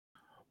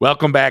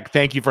Welcome back.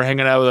 Thank you for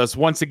hanging out with us.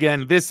 Once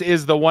again, this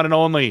is the one and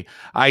only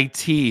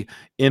IT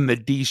in the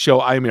D Show.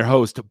 I am your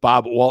host,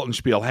 Bob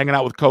Waltenspiel, hanging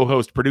out with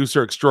co-host,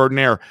 producer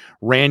extraordinaire,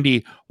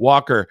 Randy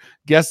Walker.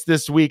 Guest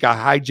this week, I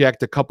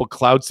hijacked a couple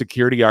cloud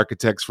security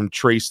architects from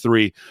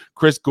Trace3.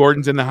 Chris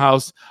Gordon's in the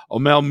house.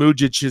 Omel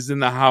Mujic is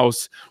in the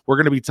house. We're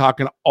going to be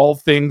talking all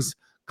things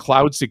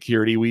cloud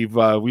security.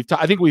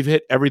 I think we've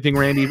hit everything,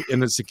 Randy, in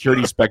the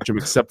security spectrum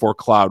except for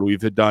cloud.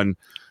 We've done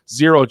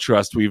zero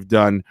trust. We've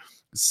done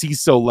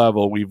CISO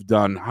level, we've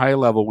done high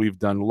level, we've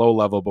done low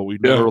level, but we've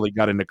never really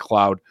got into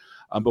cloud.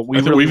 But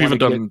I think we've even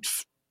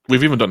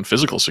done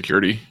physical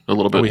security a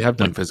little bit. We have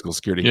done physical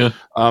security. Yeah.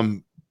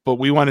 But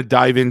we want to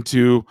dive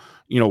into,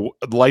 the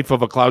life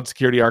of a cloud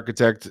security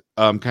architect,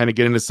 kind of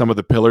get into some of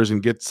the pillars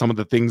and get some of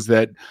the things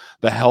that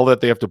the hell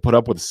that they have to put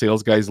up with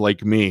sales guys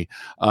like me.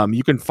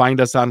 You can find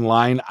us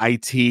online,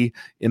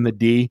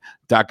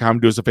 itinthed.com.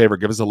 Do us a favor,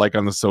 give us a like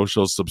on the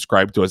socials,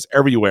 subscribe to us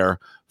everywhere.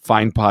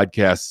 Fine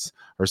podcasts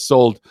are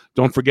sold.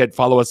 Don't forget,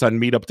 follow us on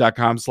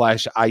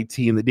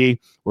meetup.com/itinthed.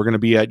 We're going to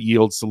be at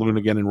Yield Saloon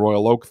again in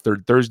Royal Oak,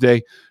 third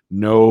Thursday.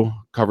 No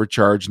cover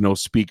charge, no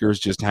speakers,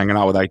 just hanging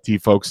out with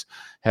IT folks,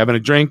 having a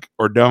drink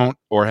or don't,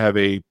 or have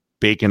a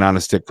bacon on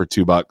a stick for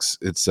 $2.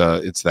 It's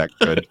that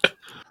good.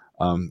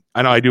 I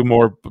know I do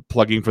more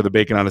plugging for the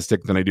bacon on a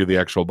stick than I do the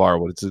actual bar,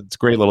 but it's a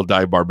great little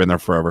dive bar, been there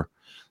forever.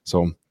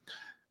 So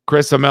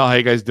Chris, Omel, how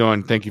you guys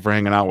doing? Thank you for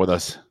hanging out with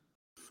us.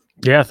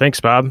 Yeah, thanks,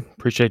 Bob.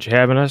 Appreciate you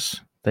having us.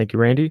 Thank you,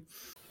 Randy.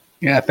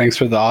 Yeah, thanks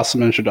for the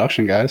awesome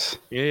introduction, guys.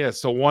 Yeah.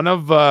 So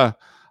I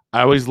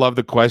always love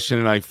the question,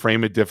 and I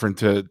frame it different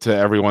to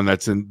everyone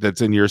that's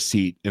in your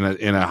seat in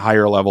a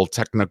higher level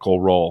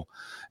technical role,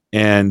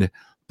 and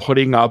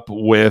putting up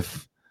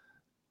with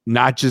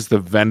not just the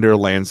vendor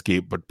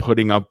landscape, but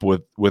putting up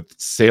with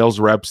sales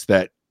reps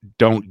that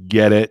don't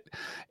get it,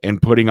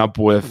 and putting up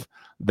with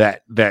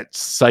that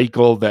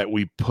cycle that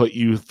we put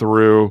you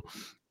through,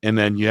 and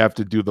then you have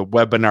to do the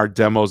webinar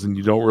demos, and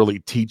you don't really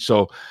teach.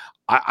 So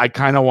I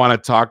kind of want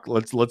to talk.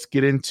 Let's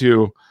get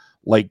into,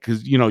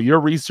 because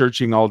you're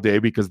researching all day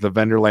because the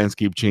vendor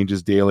landscape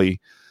changes daily.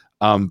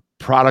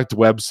 Product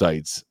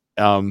websites.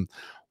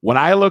 When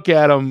I look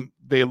at them,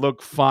 they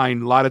look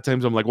fine. A lot of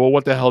times I'm like, well,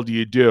 what the hell do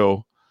you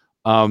do?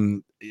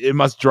 It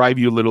must drive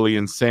you literally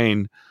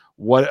insane.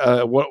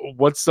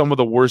 What's some of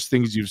the worst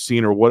things you've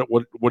seen, or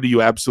what do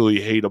you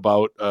absolutely hate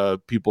about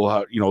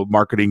people?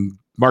 Marketing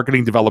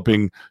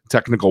developing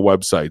technical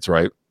websites,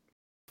 right?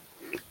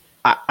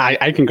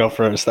 I can go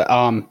first.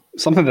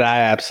 Something that I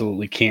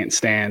absolutely can't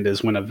stand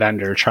is when a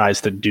vendor tries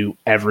to do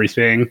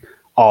everything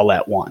all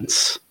at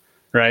once,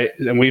 right?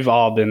 And we've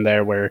all been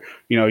there where,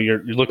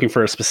 you're looking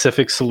for a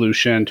specific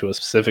solution to a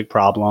specific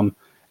problem,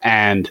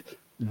 and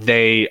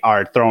they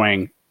are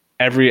throwing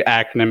every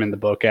acronym in the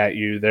book at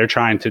you. They're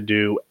trying to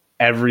do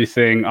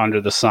everything under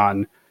the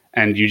sun,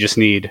 and you just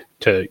need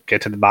to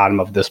get to the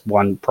bottom of this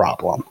one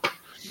problem.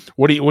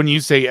 When you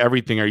say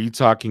everything, are you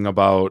talking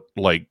about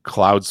like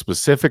cloud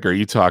specific, or are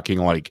you talking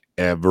like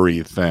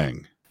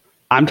everything?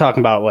 I'm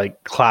talking about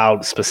like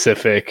cloud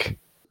specific.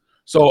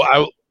 So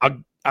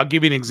I'll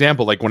give you an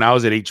example. Like when I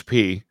was at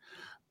HP,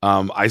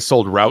 I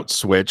sold Route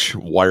Switch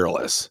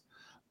wireless.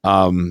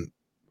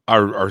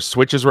 Our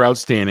switches were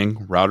outstanding.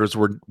 Routers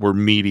were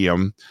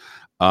medium.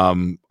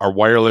 Our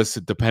wireless,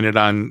 it depended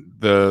on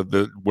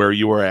the where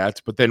you were at,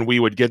 but then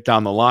we would get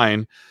down the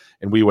line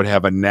and we would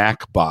have a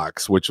NAC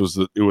box, which was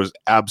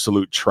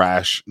absolute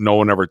trash. No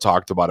one ever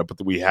talked about it, but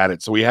we had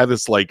it. So we had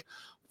this like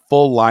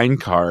full line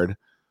card,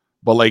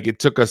 but like it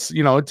took us,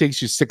 it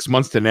takes you 6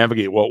 months to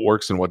navigate what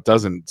works and what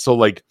doesn't. So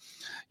like,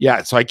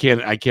 yeah, so I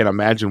can't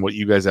imagine what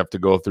you guys have to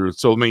go through.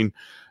 So I mean,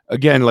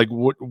 again, like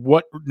what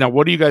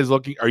are you guys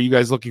are you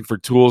guys looking for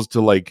tools to,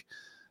 like,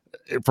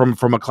 from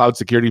a cloud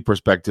security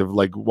perspective,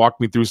 like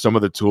walk me through some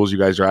of the tools you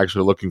guys are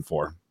actually looking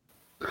for?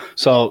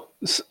 So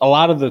a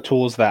lot of the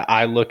tools that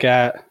I look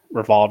at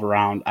revolve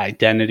around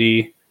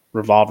identity,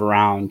 revolve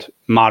around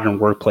modern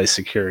workplace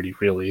security,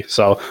 really.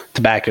 So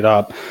to back it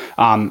up,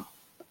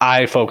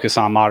 I focus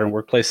on modern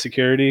workplace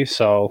security.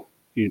 So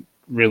you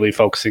really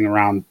focusing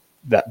around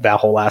that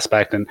whole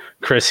aspect. And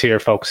Chris here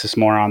focuses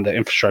more on the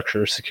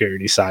infrastructure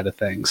security side of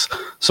things.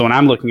 So when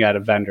I'm looking at a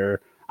vendor,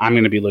 I'm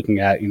going to be looking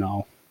at,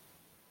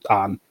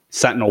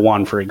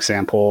 SentinelOne, for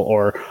example,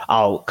 or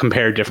I'll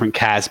compare different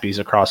CASBs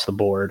across the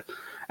board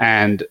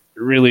and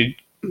really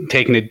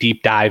taking a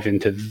deep dive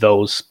into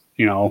those,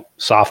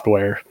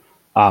 software.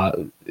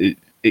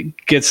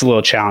 It gets a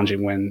little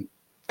challenging when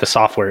the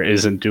software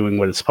isn't doing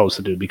what it's supposed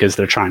to do because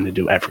they're trying to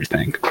do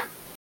everything.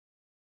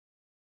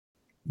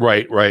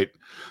 Right.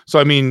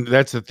 So, I mean,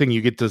 that's the thing. You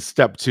get to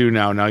step 2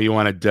 now. Now you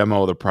want to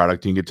demo the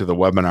product and you get to the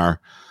webinar.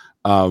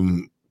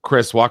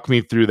 Chris, walk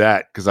me through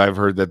that, because I've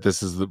heard that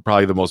this is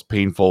probably the most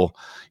painful.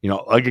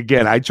 Like,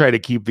 again, I try to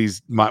keep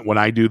when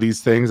I do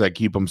these things, I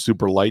keep them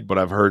super light, but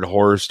I've heard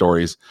horror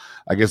stories.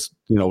 I guess,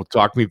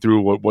 talk me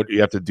through what you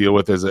have to deal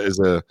with as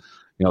a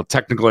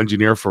technical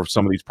engineer for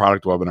some of these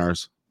product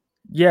webinars.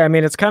 Yeah, I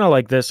mean, it's kind of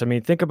like this. I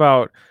mean, think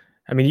about,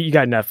 you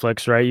got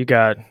Netflix, right? You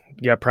got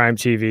Prime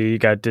TV, you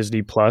got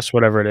Disney Plus,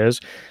 whatever it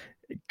is.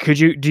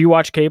 do you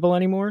watch cable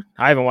anymore?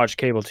 I haven't watched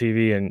cable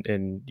TV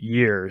in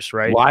years,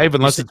 right? Live,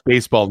 unless it's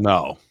baseball,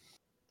 no.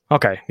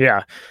 Okay,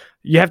 yeah.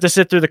 You have to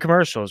sit through the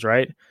commercials,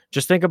 right?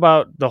 Just think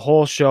about the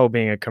whole show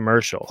being a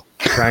commercial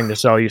trying to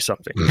sell you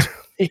something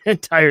the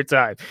entire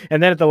time.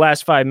 And then at the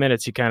last 5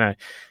 minutes, you kind of,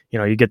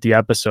 you get the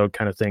episode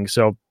kind of thing.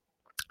 So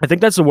I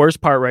think that's the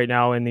worst part right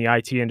now in the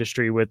IT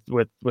industry with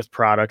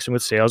products and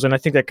with sales. And I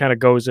think that kind of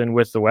goes in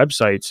with the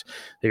websites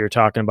that you're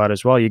talking about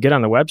as well. You get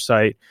on the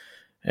website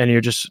and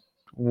you're just,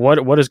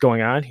 what is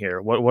going on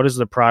here? What does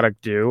the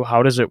product do?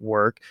 How does it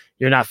work?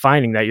 You're not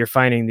finding that. You're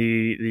finding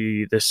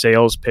the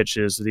sales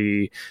pitches,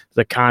 the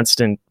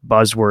constant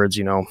buzzwords.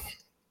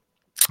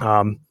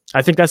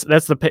 I think that's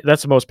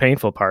the most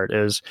painful part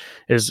is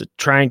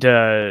trying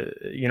to.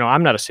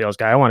 I'm not a sales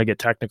guy. I want to get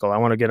technical. I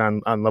want to get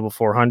on level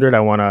 400. I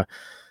want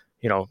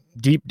to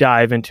deep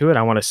dive into it.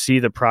 I want to see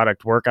the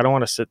product work. I don't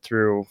want to sit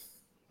through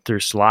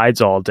slides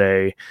all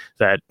day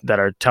that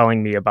are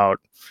telling me about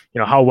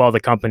how well the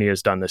company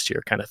has done this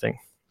year, kind of thing.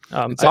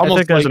 It's I almost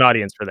think there's like an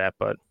audience for that,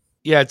 but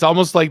yeah, it's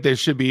almost like there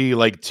should be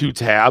like 2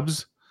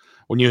 tabs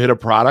when you hit a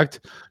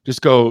product.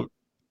 Just go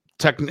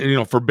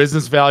for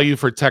business value,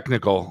 for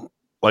technical,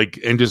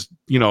 and just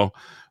like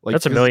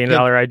that's $1 million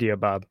idea,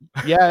 Bob.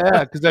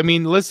 Yeah, because I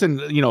mean,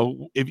 listen,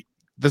 if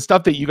the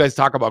stuff that you guys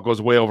talk about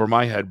goes way over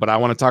my head, but I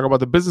want to talk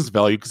about the business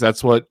value because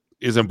that's what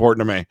is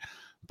important to me.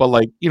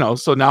 But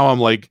so now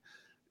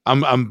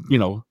I'm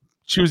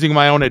choosing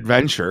my own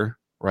adventure,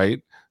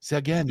 right? See,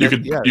 again, you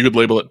could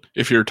label it,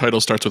 if your title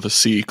starts with a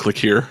C, click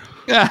here.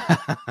 Yeah.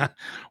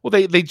 Well,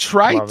 they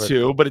try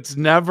to, but it's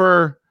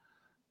never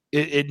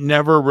it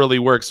never really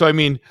works. So I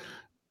mean,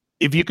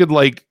 if you could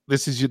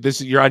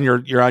you're on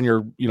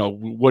your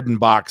wooden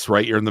box,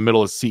 right? You're in the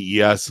middle of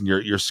CES and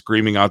you're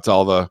screaming out to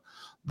all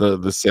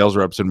the sales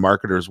reps and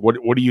marketers. What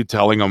are you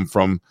telling them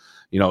from,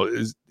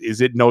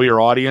 is it know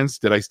your audience?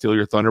 Did I steal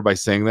your thunder by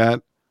saying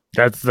that?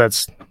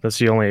 That's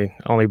the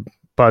only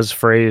buzz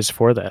phrase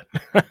for that.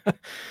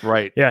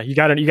 Right. Yeah, you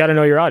got to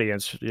know your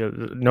audience,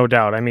 no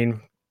doubt. I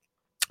mean,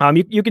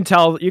 you can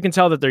tell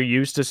that they're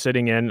used to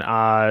sitting in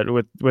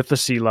with the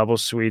C-level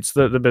suites,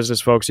 the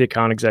business folks, the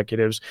account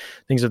executives,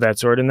 things of that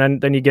sort.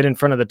 And then you get in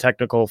front of the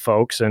technical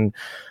folks and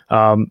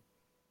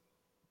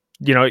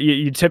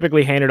you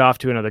typically hand it off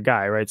to another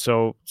guy, right?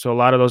 So a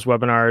lot of those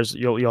webinars,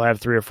 you'll have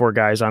 3 or 4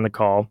 guys on the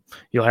call.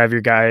 You'll have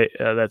your guy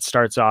that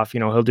starts off,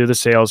 he'll do the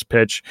sales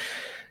pitch.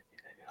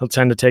 He'll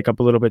tend to take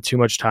up a little bit too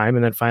much time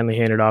and then finally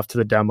hand it off to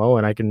the demo,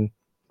 and I can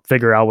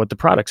figure out what the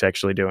product's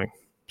actually doing.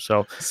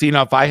 So see,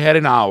 now if I had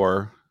an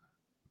hour,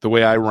 the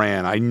way I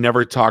ran, I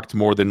never talked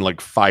more than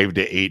 5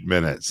 to 8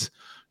 minutes,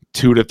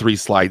 2 to 3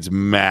 slides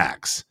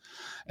max.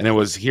 And it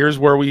was, here's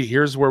where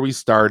we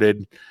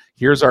started.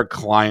 Here's our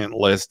client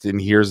list,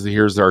 and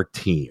here's our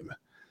team,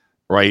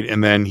 right?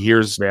 And then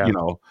here's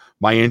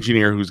my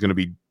engineer who's going to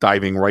be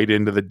diving right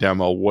into the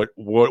demo. What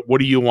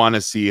do you want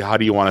to see? How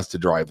do you want us to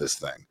drive this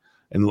thing?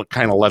 And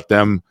kind of let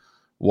them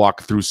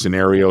walk through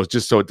scenarios,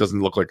 just so it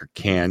doesn't look like a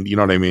can. You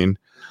know what I mean?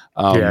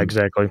 Yeah,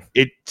 exactly.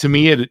 To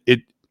me,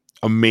 it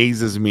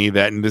amazes me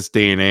that in this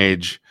day and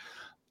age,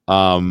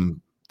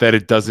 that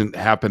it doesn't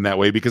happen that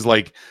way. Because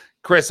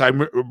Chris,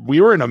 we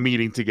were in a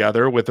meeting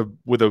together with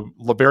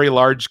a very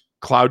large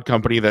cloud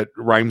company that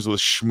rhymes with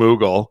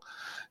Schmoogle,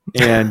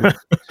 and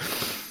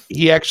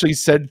he actually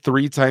said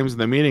 3 times in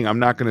the meeting, "I'm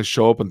not going to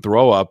show up and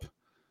throw up."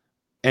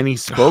 And he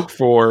spoke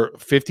for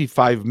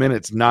 55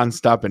 minutes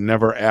nonstop and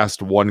never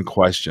asked one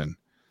question.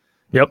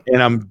 Yep.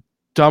 And I'm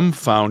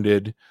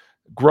dumbfounded.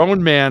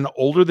 Grown man,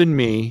 older than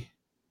me,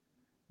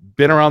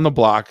 been around the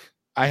block.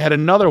 I had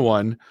another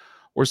one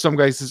where some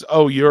guy says,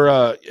 "Oh, you're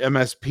a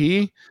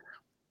MSP?"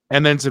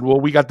 And then said, "Well,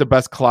 we got the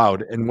best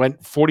cloud," and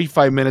went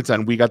 45 minutes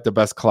on "we got the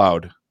best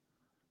cloud."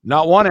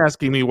 Not one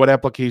asking me what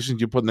applications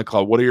you put in the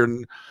cloud. What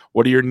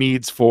are your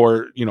needs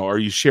for, are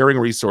you sharing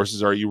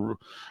resources? Are you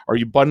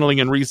bundling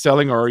and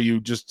reselling, or are you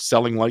just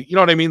selling you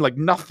know what I mean?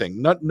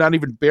 Nothing, not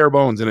even bare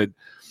bones. And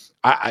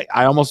I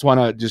almost want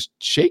to just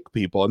shake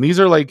people. And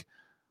these are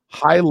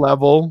high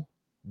level,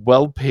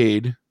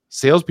 well-paid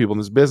salespeople in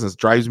this business.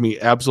 Drives me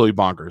absolutely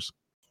bonkers.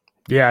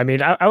 Yeah, I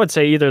mean, I would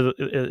say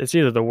it's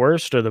either the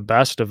worst or the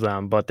best of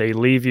them, but they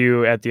leave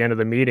you at the end of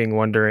the meeting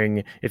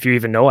wondering if you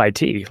even know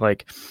IT.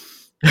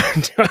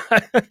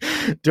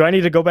 Do I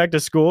need to go back to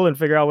school and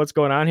figure out what's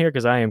going on here?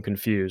 Because I am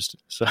confused.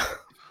 So,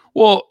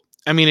 well,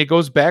 I mean, it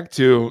goes back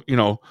to,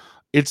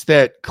 it's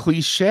that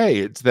cliche.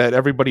 It's that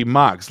everybody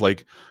mocks.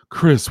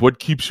 Chris, what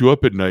keeps you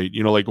up at night?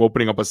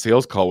 Opening up a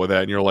sales call with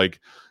that. And you're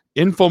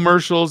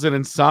infomercials and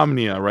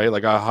insomnia,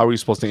 right? How are we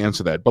supposed to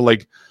answer that?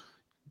 But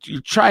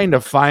you're trying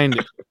to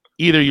find,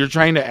 either you're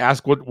trying to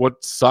ask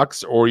what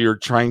sucks, or you're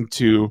trying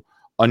to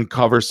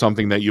uncover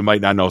something that you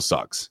might not know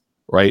sucks,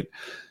 right?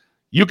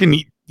 You can,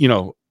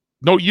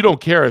 no, you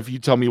don't care if you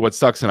tell me what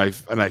sucks and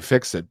I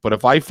fix it. But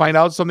if I find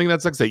out something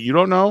that sucks that you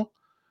don't know,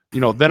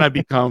 then I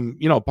become,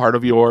 part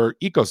of your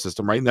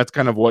ecosystem, right? And that's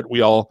kind of what we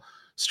all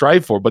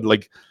strive for. But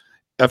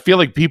I feel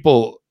like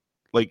people,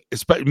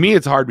 me,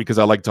 it's hard because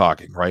I like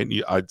talking, right?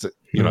 You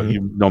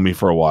know me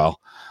for a while.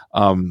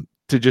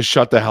 to just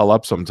shut the hell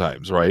up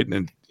sometimes, right?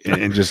 And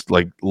just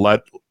like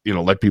let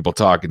people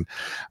talk. And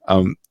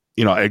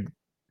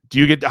do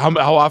you get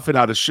how often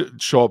out of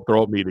show up,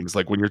 throw up meetings?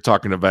 Like when you're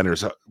talking to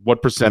vendors,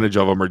 what percentage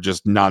of them are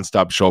just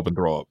nonstop show up and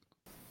throw up?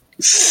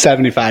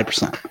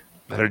 75%.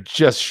 That are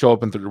just show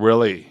up and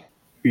really?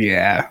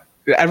 Yeah.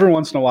 Every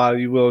once in a while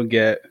you will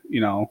get,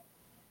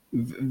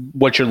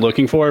 what you're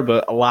looking for,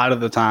 but a lot of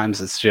the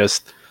times it's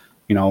just,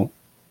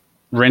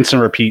 rinse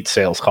and repeat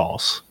sales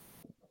calls.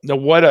 Now,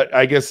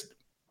 I guess,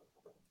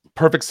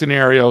 perfect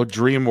scenario,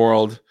 dream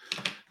world,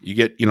 you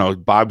get,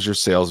 Bob's your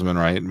salesman,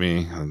 right?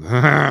 Me.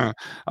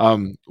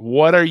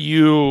 What are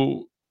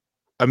you,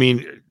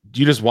 do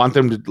you just want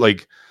them to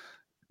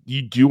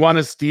do you want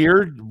to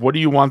steer? What do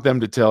you want them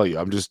to tell you?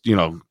 I'm just,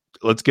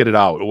 let's get it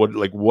out.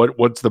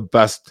 What's the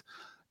best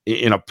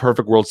in a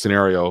perfect world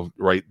scenario,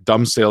 right?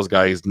 Dumb sales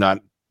guy is not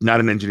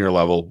an engineer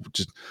level,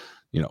 just,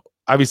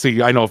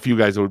 obviously I know a few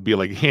guys that would be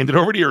like, hand it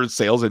over to your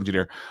sales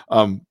engineer.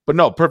 But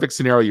no, perfect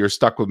scenario. You're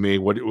stuck with me.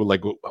 What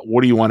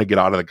do you want to get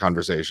out of the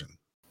conversation?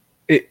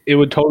 It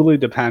would totally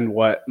depend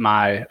what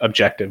my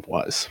objective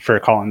was for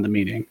calling the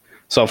meeting.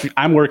 So if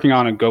I'm working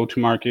on a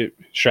go-to-market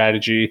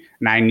strategy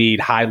and I need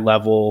high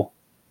level,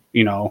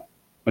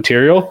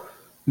 material,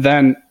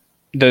 then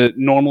the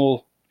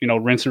normal,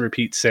 rinse and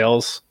repeat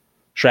sales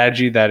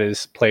strategy that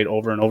is played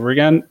over and over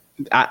again,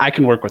 I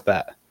can work with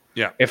that.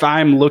 Yeah. If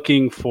I'm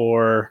looking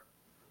for,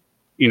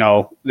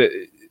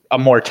 a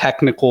more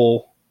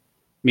technical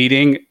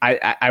meeting,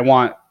 I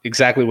want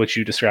exactly what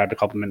you described a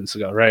couple minutes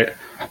ago, right?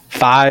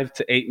 5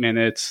 to 8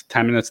 minutes,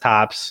 10 minutes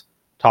tops,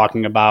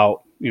 talking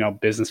about,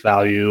 business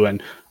value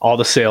and all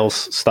the sales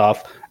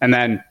stuff, and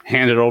then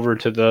hand it over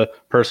to the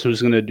person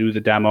who's going to do the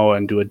demo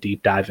and do a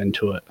deep dive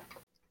into it.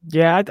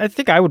 Yeah, I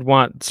think I would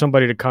want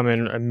somebody to come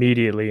in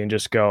immediately and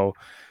just go,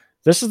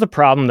 this is the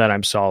problem that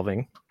I'm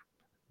solving.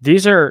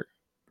 These are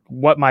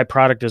what my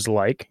product is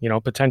like,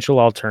 potential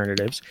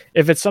alternatives.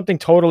 If it's something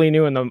totally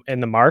new in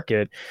the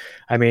market,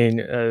 they're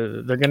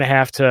going to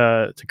have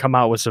to come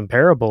out with some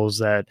parables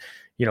that,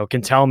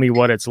 can tell me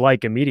what it's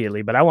like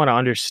immediately. But I want to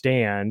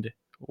understand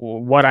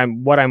what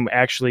I'm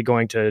actually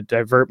going to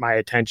divert my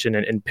attention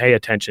and pay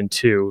attention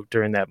to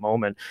during that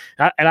moment.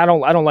 And I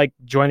don't like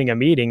joining a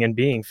meeting and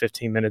being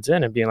 15 minutes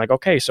in and being like,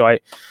 okay, so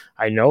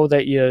I know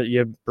that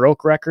you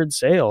broke record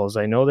sales.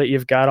 I know that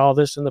you've got all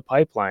this in the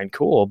pipeline.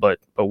 Cool. But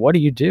what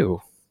do you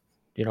do?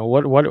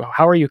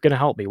 How are you going to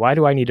help me? Why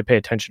do I need to pay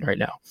attention right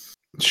now?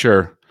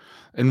 Sure.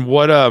 And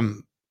what, I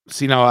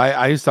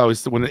used to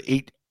always, when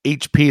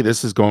HP,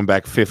 this is going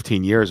back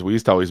 15 years, we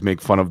used to always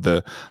make fun of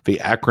the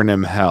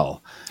acronym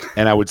HELL.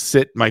 And I would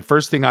my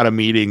first thing out of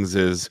meetings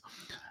is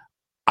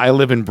I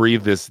live and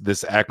breathe this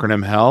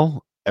acronym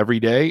HELL every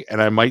day.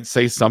 And I might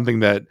say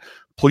something that,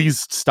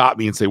 please stop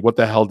me and say, what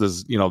the hell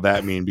does,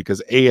 that mean?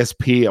 Because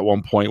ASP at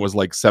one point was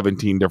like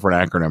 17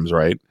 different acronyms,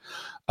 right?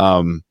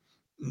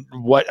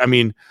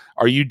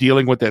 Are you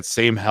dealing with that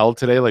same hell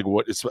today?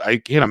 I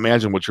can't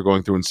imagine what you're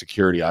going through in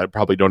security. I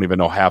probably don't even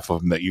know half of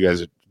them that you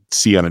guys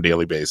see on a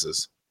daily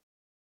basis.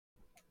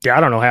 Yeah, I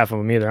don't know half of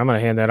them either. I'm going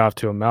to hand that off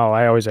to Mel.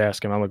 I always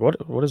ask him, I'm like,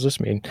 what does this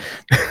mean?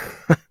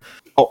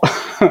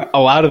 A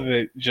lot of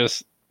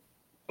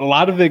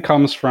it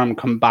comes from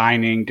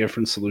combining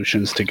different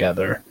solutions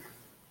together.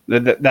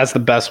 That's the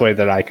best way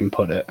that I can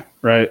put it,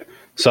 right?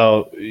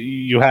 So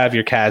you have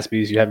your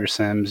CASBs, you have your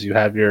SIMs, you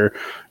have your,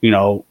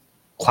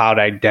 cloud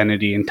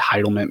identity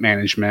entitlement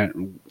management,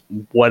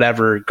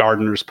 whatever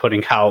Gartner's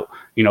putting out,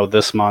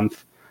 this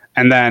month.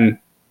 And then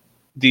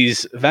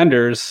these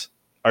vendors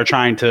are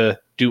trying to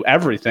do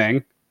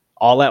everything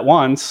all at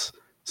once.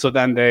 So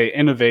then they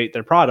innovate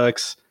their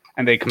products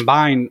and they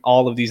combine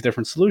all of these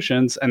different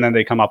solutions, and then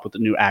they come up with a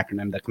new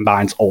acronym that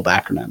combines old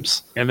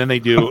acronyms. And then they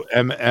do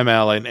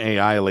ML and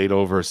AI laid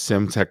over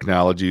SIM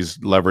technologies,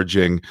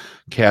 leveraging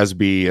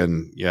CASB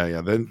and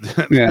then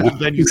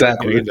you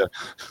exactly. Into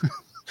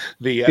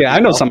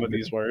I know some of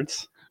these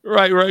words.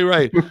 Right.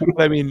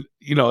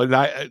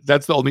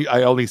 That's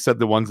I only said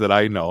the ones that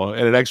I know,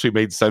 and it actually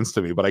made sense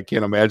to me, but I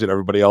can't imagine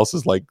everybody else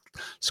is like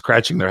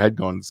scratching their head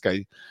going, this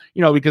guy,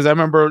 because I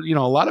remember,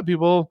 a lot of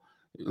people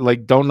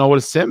don't know what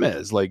a SIM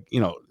is,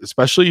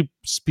 especially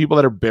people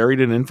that are buried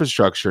in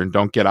infrastructure and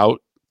don't get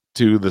out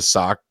to the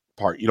SOC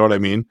part. You know what I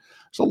mean?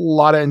 There's a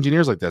lot of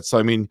engineers like that. So,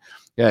 you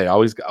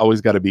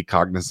always got to be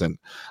cognizant.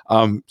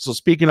 So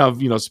speaking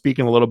of,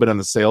 speaking a little bit on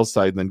the sales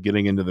side and then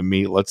getting into the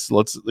meat, let's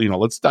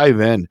dive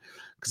in,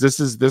 because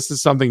this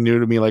is something new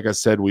to me. Like I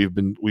said,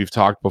 we've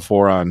talked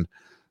before on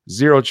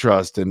zero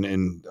trust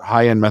and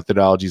high-end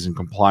methodologies and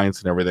compliance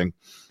and everything.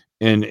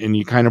 And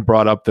you kind of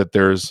brought up that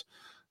there's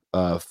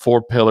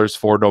 4 pillars,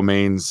 4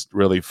 domains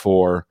really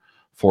for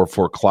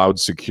cloud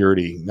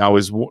security. Now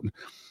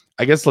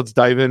I guess let's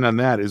dive in on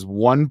that. Is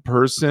one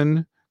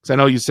person, because I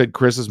know you said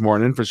Chris is more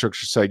on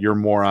infrastructure side, you're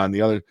more on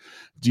the other.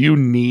 Do you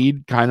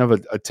need kind of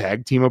a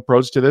tag team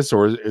approach to this,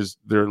 or is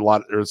there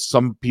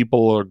some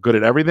people are good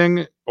at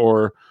everything,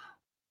 or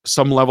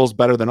some levels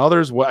better than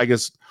others? What, I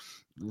guess,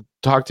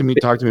 talk to me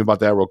about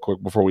that real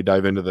quick before we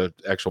dive into the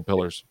actual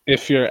pillars.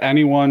 If you're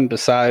anyone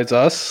besides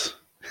us,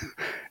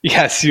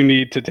 yes, you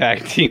need to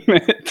tag team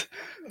it.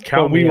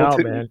 Count me out,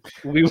 man.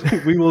 We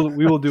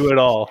will do it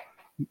all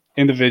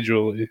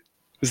individually.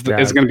 Is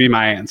going to be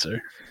my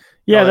answer.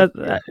 Yeah,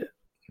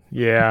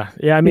 yeah.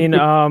 I mean,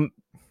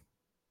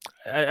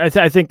 I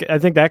think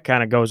that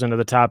kind of goes into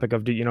the topic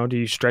of do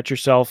you stretch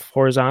yourself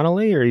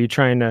horizontally, or are you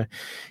trying to,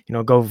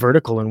 go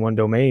vertical in one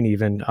domain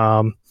even?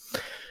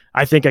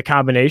 I think a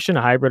combination,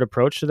 a hybrid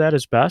approach to that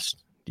is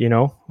best.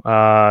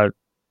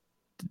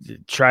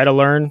 Try to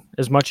learn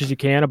as much as you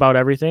can about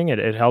everything.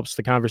 It helps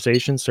the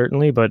conversation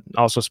certainly, but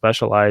also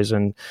specialize.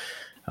 And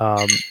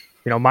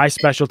my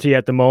specialty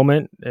at the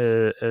moment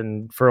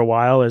and for a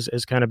while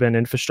has kind of been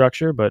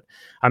infrastructure, but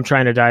I'm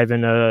trying to dive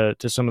into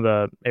some of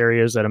the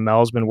areas that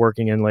Amel's been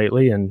working in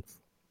lately. And,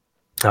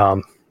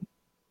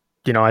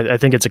 I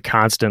think it's a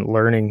constant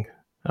learning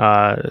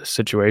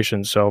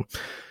situation. So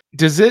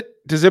does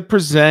it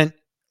present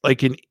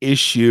like an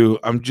issue?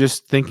 I'm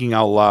just thinking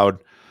out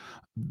loud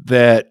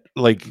that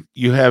like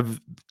you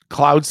have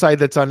cloud side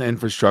that's on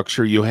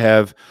infrastructure. You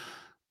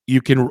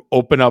can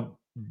open up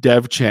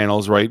dev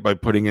channels, right, by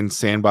putting in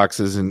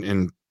sandboxes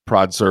and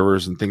prod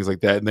servers and things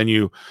like that. And then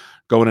you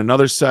go in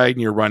another site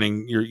and you're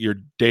running your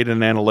data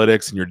and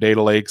analytics and your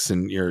data lakes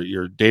and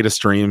your data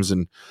streams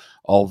and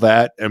all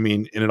that. I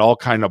mean, and it all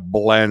kind of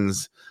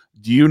blends.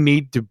 Do you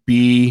need to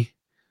be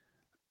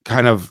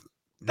kind of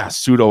not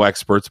pseudo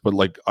experts, but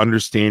like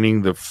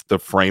understanding the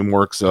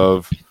frameworks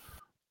of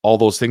all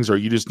those things, or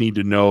you just need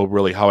to know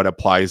really how it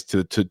applies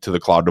to the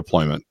cloud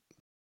deployment?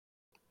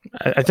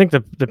 I think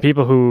the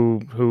people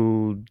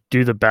who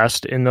do the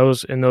best in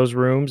those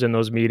rooms, in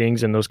those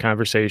meetings, in those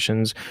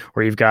conversations,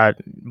 where you've got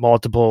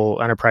multiple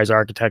enterprise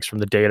architects from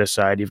the data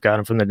side, you've got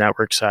them from the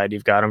network side,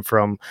 you've got them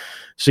from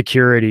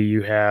security,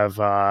 you have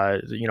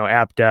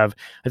app dev.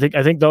 I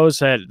think those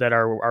that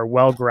are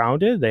well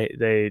grounded,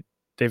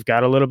 they've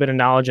got a little bit of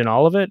knowledge in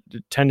all of it,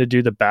 tend to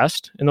do the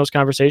best in those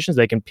conversations.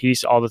 They can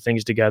piece all the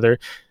things together.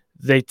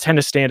 They tend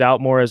to stand out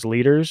more as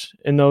leaders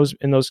in those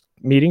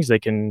meetings. They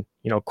can,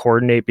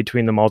 coordinate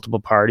between the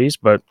multiple parties,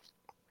 but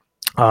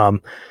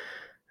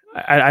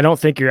I don't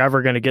think you're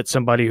ever going to get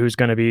somebody who's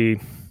going to be,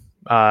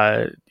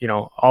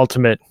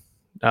 ultimate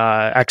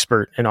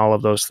expert in all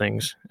of those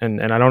things.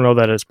 And I don't know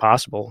that it's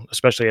possible,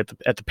 especially at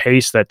the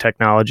pace that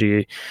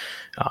technology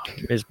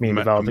is being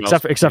developed,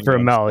 except for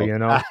Amel,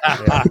 Yeah.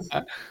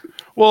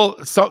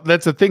 Well, so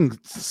that's the thing.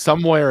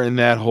 Somewhere in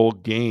that whole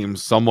game,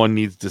 someone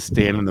needs to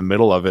stand in the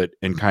middle of it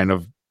and kind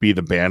of be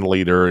the band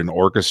leader and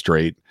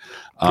orchestrate.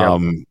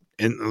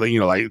 And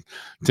like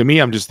to me,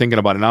 I'm just thinking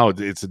about it now.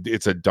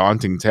 It's a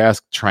daunting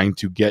task trying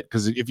to get,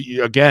 because if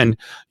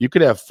you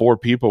could have 4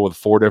 people with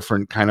 4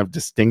 different kind of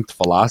distinct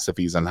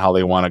philosophies on how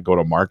they want to go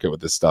to market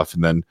with this stuff,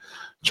 and then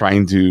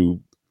trying to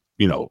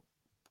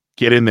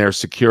get in there,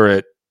 secure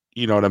it.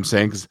 You know what I'm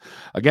saying? Because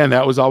again,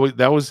 that was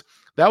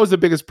the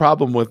biggest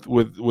problem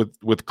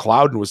with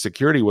cloud and with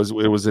security. Was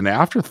it was an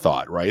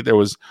afterthought, right? There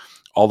was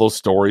all those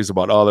stories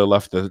about they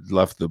left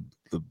the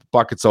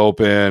buckets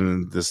open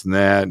and this and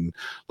that, and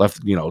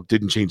left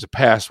didn't change the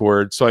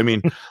password. So I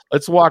mean,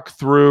 let's walk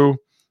through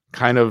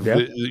kind of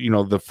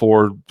the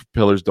 4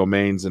 pillars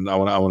domains, and I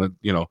want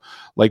to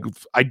like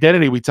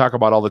identity we talk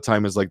about all the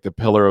time is like the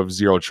pillar of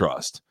zero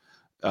trust.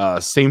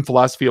 Same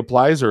philosophy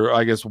applies, or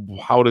I guess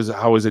how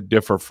is it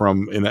differ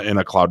from in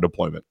a cloud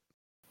deployment?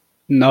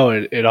 No,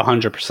 it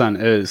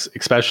 100% is,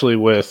 especially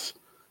with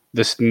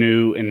this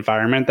new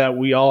environment that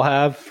we all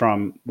have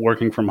from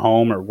working from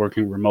home or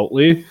working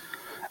remotely.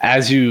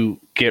 As you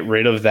get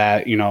rid of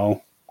that,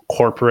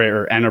 corporate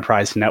or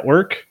enterprise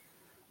network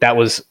that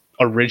was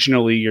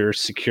originally your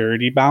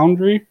security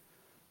boundary,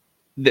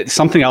 that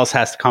something else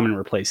has to come and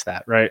replace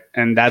that, right?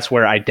 And that's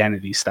where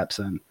identity steps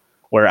in,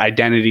 where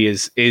identity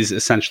is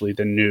essentially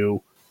the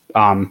new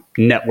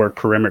network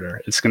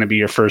perimeter. It's going to be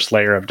your first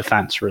layer of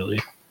defense, really.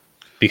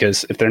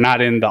 Because if they're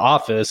not in the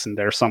office and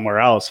they're somewhere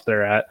else, if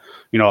they're at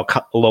a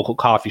local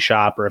coffee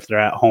shop, or if they're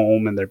at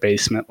home in their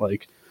basement,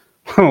 like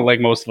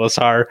most of us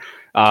are,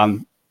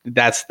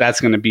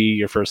 that's going to be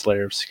your first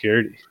layer of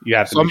security. You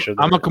have to make sure.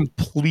 I'm a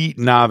complete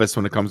novice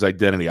when it comes to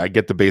identity. I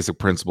get the basic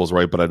principles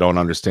right, but I don't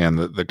understand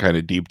the kind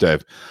of deep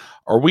dive.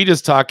 Are we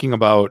just talking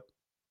about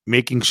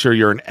making sure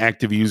you're an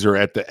active user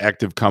at the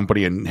active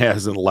company and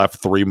hasn't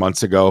left 3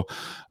 months ago?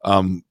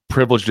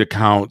 Privileged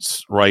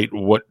accounts, right?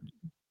 What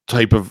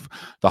type of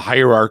the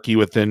hierarchy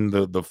within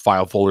the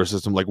file folder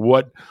system, like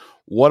what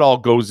all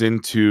goes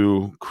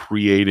into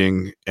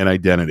creating an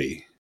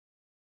identity?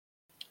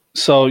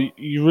 So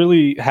you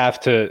really have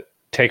to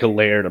take a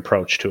layered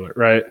approach to it,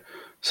 right?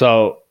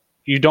 So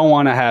you don't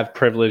want to have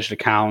privileged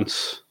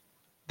accounts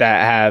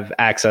that have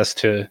access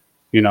to,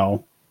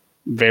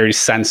 very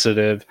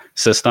sensitive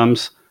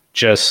systems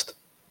just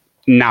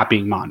not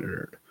being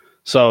monitored.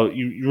 So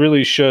you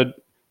really should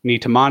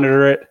need to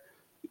monitor it,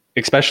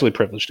 especially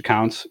privileged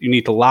accounts. You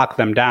need to lock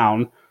them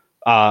down.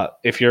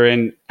 If you're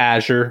in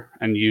Azure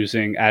and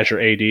using Azure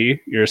AD,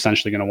 you're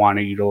essentially going to want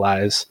to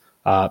utilize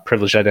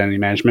Privileged Identity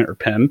Management, or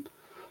PIM.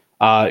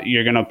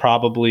 You're going to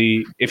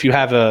probably, if you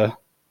have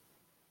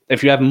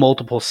if you have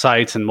multiple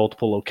sites and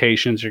multiple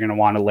locations, you're going to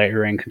want to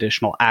layer in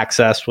conditional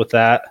access with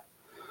that.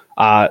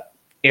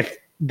 If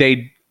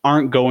they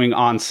aren't going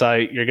on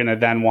site, you're going to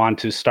then want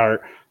to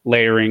start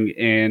layering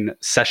in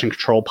session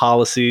control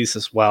policies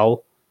as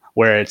well,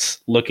 where it's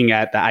looking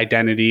at the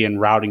identity and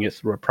routing it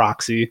through a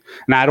proxy.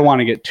 And I don't want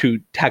to get too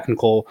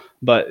technical,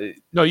 but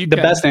No, you the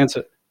can.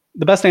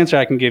 best answer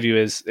I can give you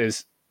is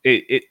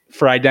it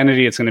for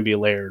identity, it's going to be a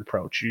layered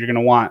approach. You're going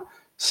to want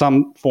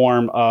some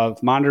form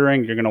of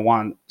monitoring. You're going to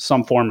want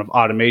some form of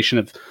automation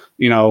of,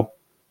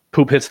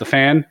 poop hits the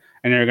fan,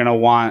 and you're going to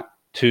want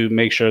to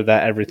make sure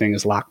that everything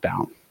is locked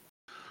down.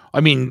 I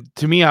mean,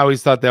 to me, I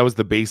always thought that was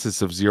the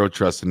basis of zero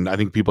trust, and I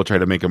think people try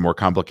to make it more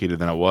complicated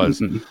than it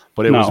was. Mm-hmm.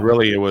 But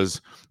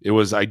it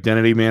was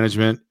identity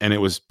management, and it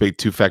was big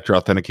two-factor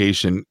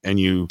authentication, and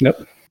you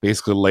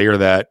basically layer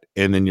that,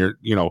 and then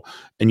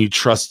and you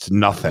trust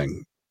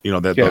nothing. You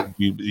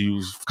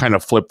kind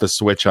of flip the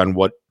switch on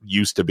what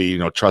used to be,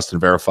 trust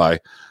and verify,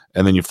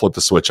 and then you flip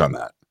the switch on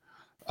that.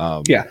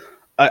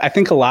 I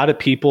think a lot of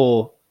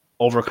people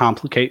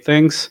overcomplicate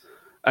things.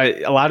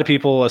 A lot of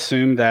people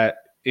assume that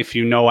if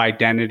you know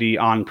identity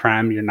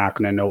on-prem, you're not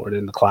going to know it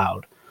in the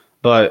cloud.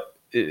 But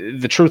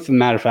the truth of the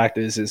matter of fact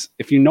is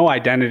if you know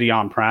identity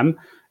on-prem,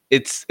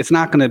 it's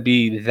not going to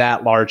be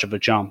that large of a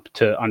jump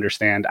to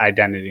understand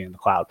identity in the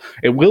cloud.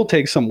 It will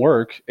take some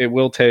work. It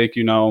will take,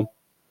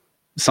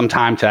 some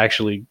time to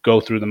actually go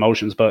through the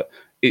motions, but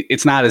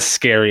it's not as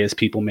scary as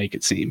people make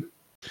it seem.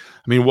 I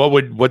mean,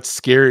 what's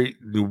scary?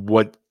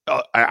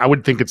 I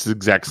would think it's the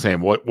exact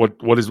same.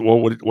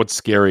 What's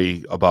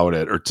scary about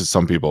it, or to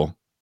some people?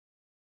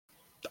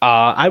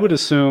 I would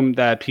assume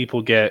that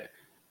people get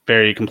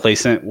very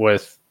complacent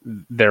with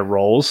their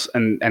roles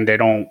and they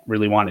don't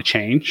really want to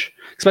change,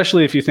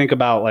 especially if you think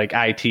about like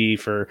IT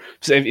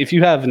if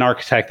you have an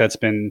architect that's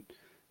been,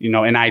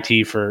 in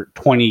IT for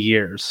 20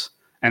 years,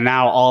 and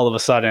now all of a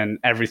sudden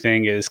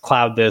everything is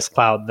cloud this,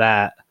 cloud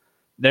that,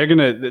 they're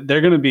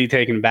gonna be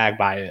taken back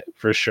by it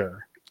for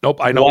sure. Nope,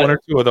 I know one or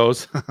two of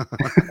those.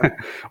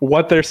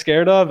 What they're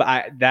scared of,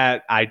 I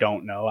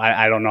don't know.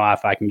 I don't know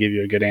if I can give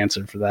you a good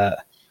answer for that.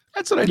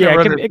 That's what I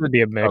it could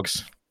be a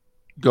mix.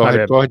 Go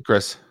ahead,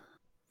 Chris.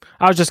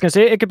 I was just gonna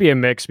say it could be a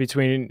mix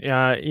between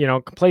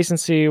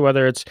complacency,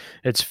 whether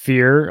it's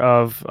fear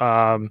of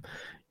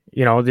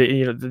the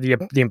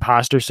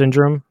imposter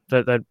syndrome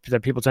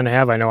that people tend to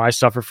have. I know I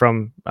suffer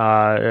from.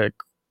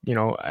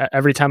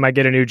 Every time I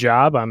get a new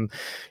job, I'm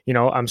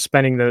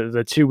spending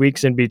the 2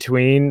 weeks in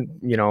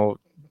between,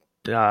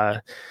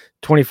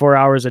 24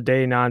 hours a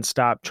day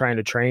nonstop trying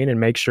to train and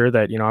make sure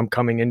that I'm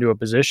coming into a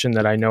position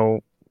that I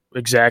know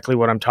exactly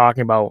what I'm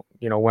talking about,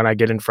 when I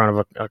get in front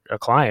of a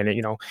client.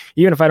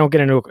 Even if I don't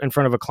get in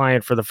front of a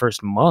client for the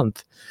first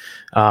month,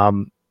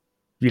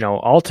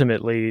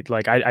 ultimately,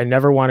 like I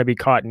never want to be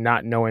caught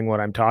not knowing what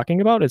I'm talking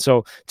about. And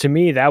so to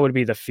me, that would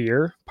be the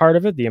fear part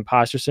of it, the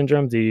imposter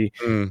syndrome, do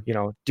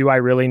I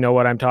really know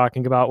what I'm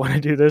talking about when I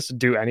do this?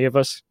 Do any of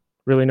us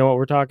really know what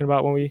we're talking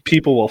about when we...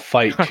 People will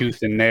fight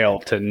tooth and nail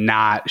to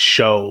not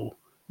show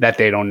that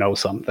they don't know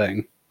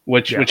something,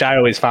 which I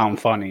always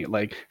found funny.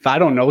 Like if I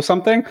don't know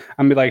something,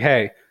 I'm be like,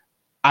 hey,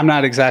 I'm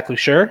not exactly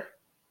sure.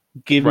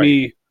 Give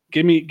me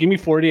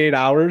 48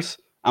 hours.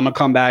 I'm gonna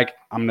come back.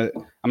 I'm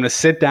gonna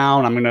sit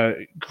down. I'm gonna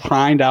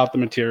grind out the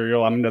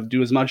material. I'm gonna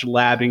do as much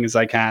labbing as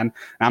I can. And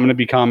I'm gonna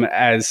become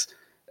as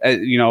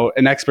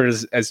an expert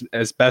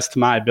as best to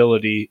my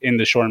ability in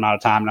the short amount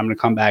of time. And I'm gonna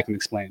come back and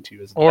explain it to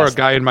you. Or a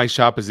guy in my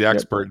shop is the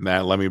expert in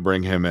that. Let me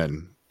bring him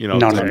in. No.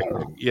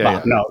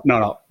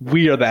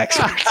 We are the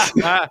experts.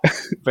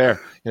 Fair.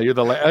 Yeah, you're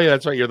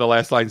that's right. You're the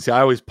last line. See,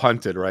 I always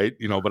punted, right?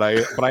 But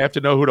I have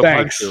to know who to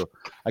punt to.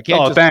 I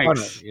can't just punt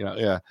it.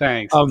 Yeah.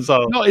 Thanks.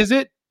 No, is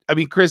it? I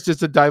mean, Chris, just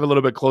to dive a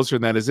little bit closer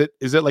in that, is it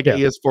like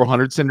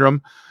AS400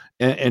 syndrome?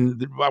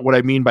 And what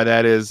I mean by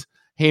that is,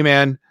 hey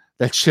man,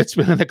 that shit's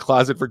been in the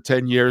closet for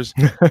 10 years.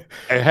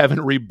 I haven't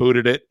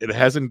rebooted it. It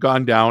hasn't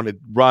gone down. It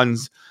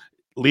runs.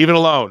 Leave it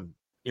alone.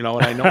 And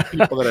I know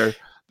people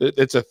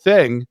it's a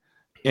thing.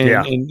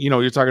 And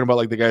you're talking about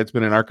like the guy that's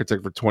been an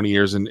architect for 20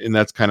 years, and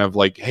that's kind of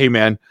like, hey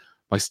man,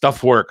 my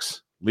stuff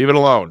works. Leave it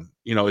alone.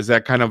 Is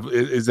that kind of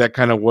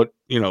what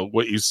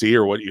what you see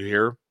or what you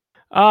hear?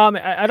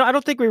 I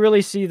don't think we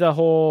really see the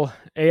whole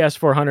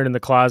AS400 in the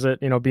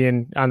closet,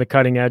 being on the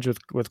cutting edge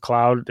with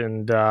cloud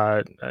and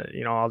all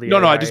the.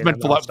 No, I just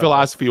meant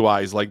philosophy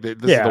wise. Like this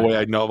is the way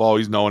I've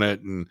always known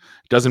it, and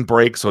it doesn't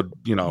break, so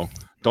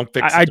don't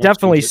fix it. I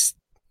definitely.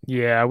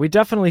 Yeah, we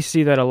definitely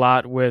see that a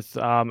lot with,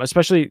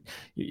 especially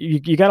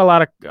you got a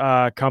lot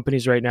of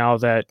companies right now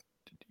that,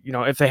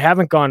 if they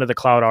haven't gone to the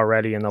cloud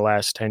already in the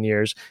last 10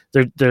 years,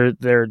 they're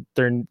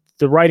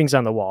the writing's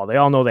on the wall. They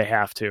all know they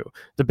have to.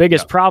 The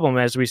biggest problem,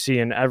 as we see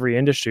in every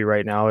industry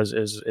right now,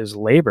 is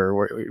labor.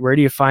 Where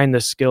do you find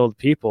the skilled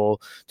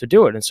people to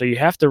do it? And so you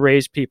have to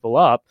raise people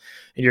up,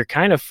 and you're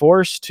kind of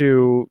forced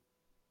to,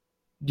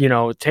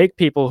 take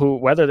people who,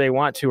 whether they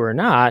want to or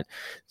not,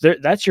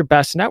 that's your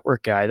best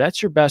network guy.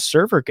 That's your best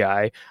server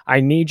guy.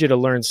 I need you to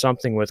learn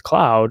something with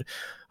cloud.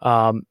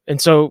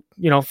 And so,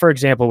 for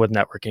example, with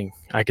networking,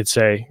 I could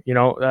say, a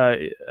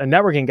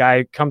networking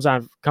guy comes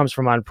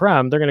from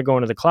on-prem, they're going to go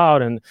into the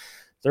cloud and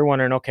they're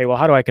wondering, okay, well,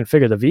 how do I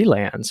configure the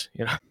VLANs?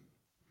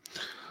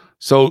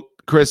 So,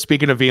 Chris,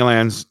 speaking of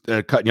VLANs,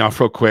 cutting you off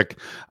real quick,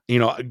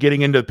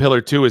 getting into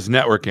pillar 2 is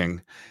networking.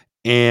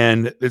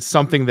 And it's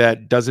something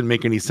that doesn't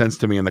make any sense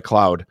to me in the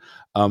cloud.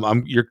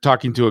 You're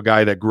talking to a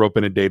guy that grew up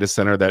in a data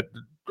center that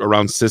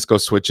around Cisco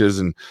switches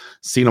and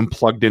seen them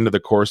plugged into the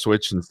core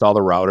switch, install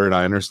the router. And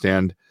I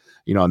understand,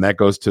 and that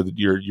goes to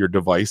your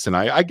device. And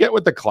I get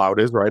what the cloud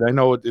is, right? I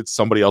know it's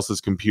somebody else's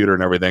computer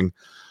and everything,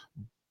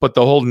 but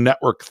the whole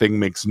network thing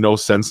makes no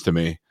sense to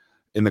me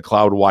in the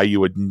cloud, why you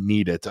would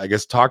need it. I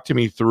guess talk to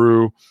me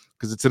through,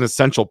 because it's an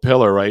essential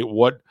pillar, right?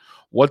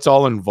 What's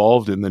all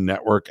involved in the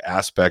network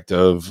aspect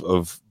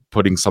of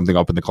putting something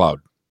up in the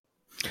cloud?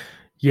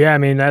 Yeah, I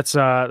mean, that's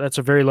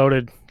a very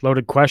loaded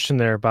question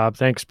there, Bob.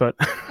 Thanks, but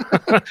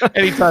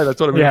anytime, that's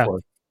what I'm here for.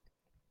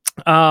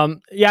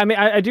 Yeah, I mean,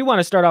 I do want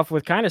to start off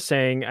with kind of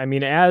saying, I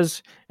mean,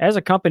 as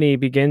a company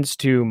begins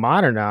to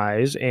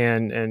modernize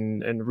and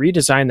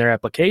redesign their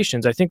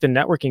applications, I think the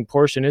networking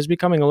portion is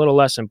becoming a little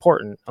less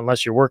important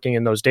unless you're working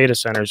in those data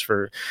centers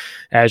for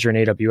Azure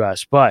and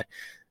AWS. But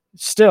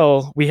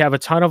still, we have a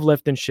ton of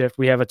lift and shift.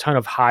 We have a ton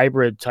of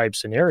hybrid type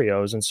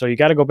scenarios. And so you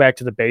got to go back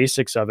to the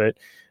basics of it,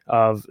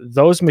 of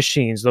those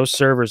machines, those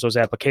servers, those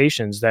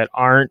applications that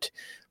aren't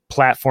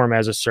platform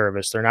as a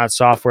service. They're not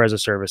software as a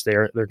service.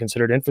 They're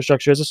considered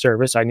infrastructure as a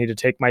service. I need to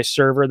take my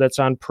server that's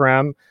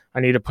on-prem. I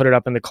need to put it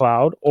up in the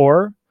cloud,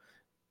 or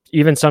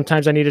even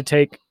sometimes I need to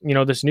take,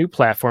 this new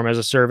platform as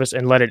a service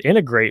and let it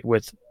integrate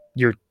with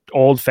your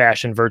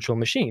old-fashioned virtual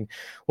machine.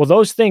 Well,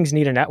 those things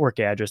need a network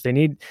address. They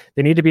need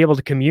to be able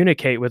to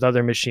communicate with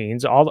other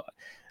machines.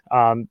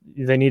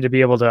 They need to be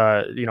able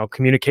to,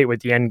 communicate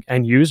with the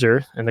end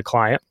user and the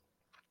client.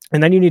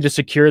 And then you need to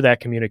secure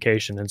that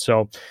communication. And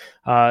so,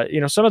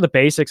 some of the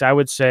basics I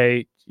would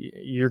say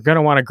you're going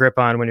to want to grip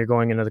on when you're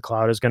going into the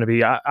cloud is going to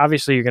be,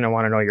 obviously, you're going to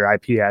want to know your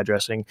IP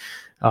addressing.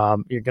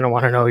 You're going to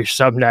want to know your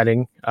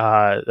subnetting.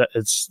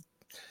 It's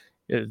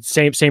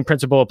same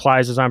principle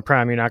applies as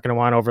on-prem. You're not going to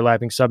want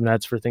overlapping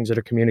subnets for things that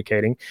are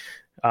communicating.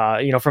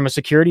 From a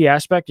security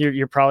aspect,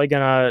 you're probably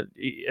going to,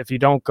 if you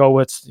don't go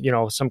with,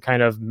 some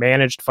kind of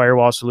managed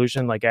firewall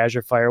solution like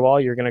Azure Firewall,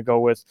 you're going to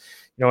go with,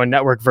 a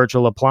network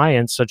virtual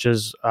appliance such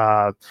as,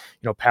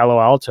 Palo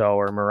Alto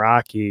or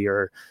Meraki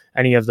or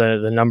any of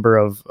the number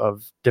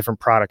of different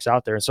products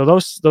out there. And so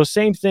those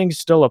same things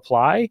still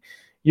apply.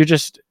 You're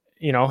just,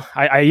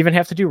 I even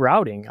have to do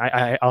routing.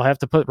 I'll have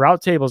to put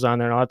route tables on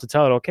there and I'll have to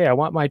tell it, okay, I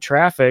want my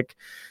traffic,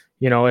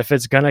 if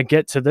it's going to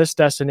get to this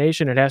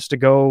destination, it has to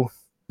go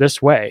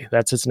this way.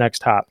 That's its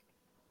next hop.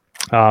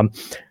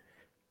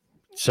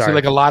 Sorry. See,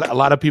 like a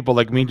lot of people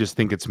like me just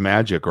think it's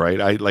magic,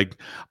 right?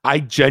 I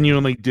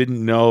genuinely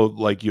didn't know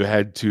like you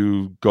had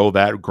to go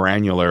that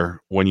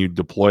granular when you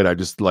deployed. I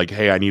just like,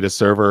 hey, I need a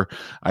server,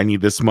 I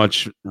need this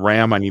much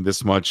RAM, I need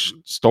this much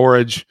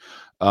storage,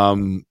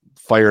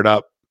 fired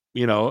up,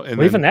 and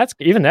well, even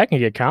that can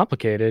get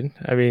complicated.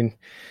 I mean,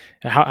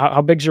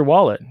 how big's your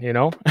wallet?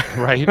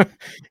 Right?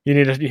 you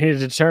need to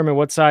determine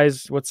what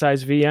size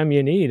VM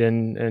you need,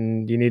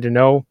 and you need to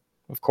know,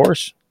 of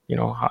course,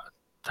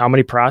 how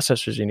many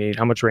processors you need,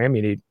 how much RAM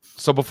you need.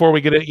 So before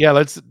we get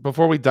it,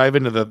 before we dive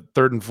into the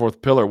third and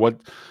fourth pillar,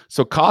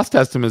 so cost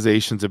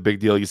estimation is a big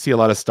deal. You see a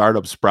lot of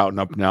startups sprouting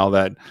up now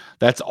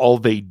that's all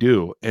they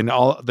do, and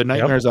all the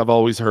nightmares I've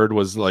always heard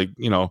was like,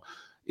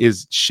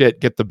 is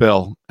shit, get the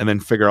bill and then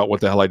figure out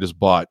what the hell I just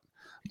bought.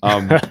 I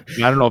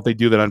don't know if they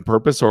do that on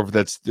purpose or if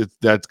that's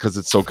because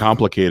it's so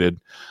complicated.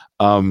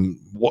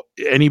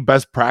 Any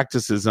best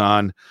practices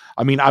on?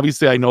 I mean,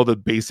 obviously, I know the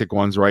basic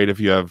ones, right? If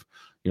you have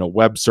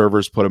web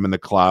servers, put them in the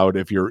cloud.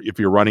 If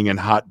you're running in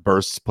hot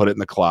bursts, put it in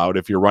the cloud.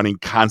 If you're running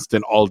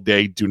constant all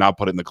day, do not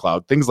put it in the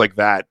cloud. Things like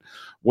that.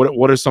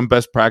 What are some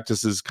best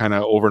practices, kind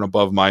of over and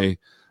above my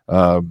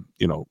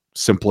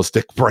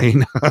simplistic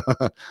brain?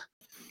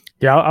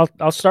 Yeah,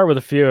 I'll start with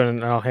a few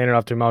and I'll hand it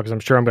off to Mel because I'm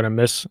sure I'm going to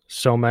miss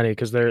so many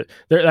because there's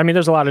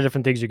a lot of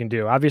different things you can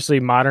do. Obviously,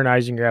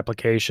 modernizing your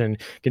application,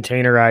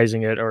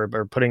 containerizing it, or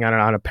putting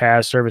on a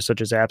PaaS service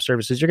such as app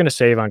services, you're going to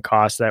save on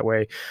costs that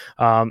way.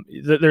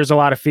 There's a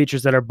lot of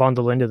features that are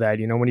bundled into that.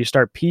 When you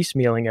start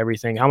piecemealing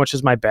everything, how much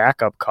does my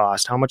backup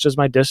cost? How much does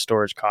my disk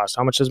storage cost?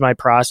 How much does my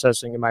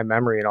processing and my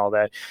memory and all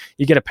that?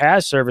 You get a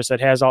PaaS service that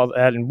has all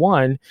that in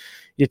one.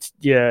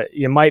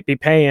 You might be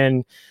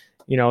paying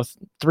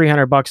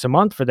 $300 a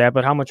month for that,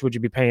 but how much would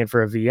you be paying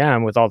for a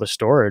VM with all the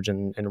storage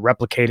and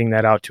replicating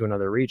that out to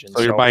another region?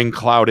 So you're buying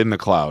cloud in the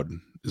cloud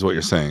is what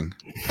you're saying.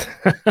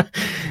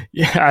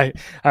 Yeah,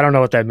 I don't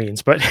know what that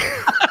means, but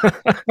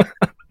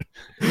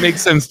it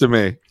makes sense to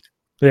me.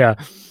 Yeah.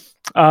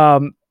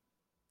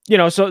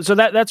 So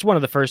that's one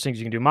of the first things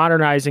you can do,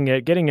 modernizing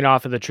it, getting it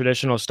off of the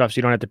traditional stuff so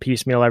you don't have to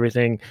piecemeal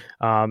everything.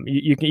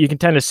 You can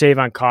tend to save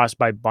on cost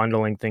by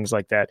bundling things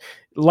like that.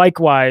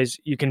 Likewise,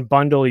 you can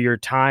bundle your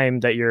time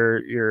that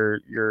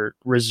you're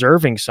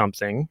reserving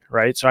something,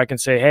 right? So I can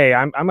say, hey,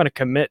 I'm going to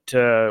commit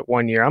to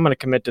 1 year. I'm going to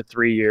commit to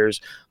 3 years.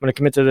 I'm going to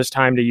commit to this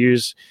time to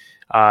use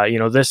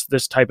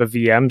this type of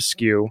VM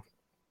SKU.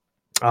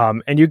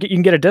 And you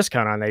can get a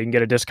discount on that. You can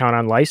get a discount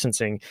on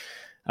licensing.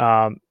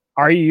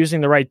 Are you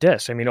using the right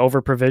disk? I mean,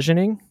 over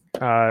provisioning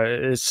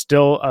is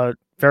still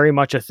very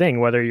much a thing,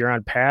 whether you're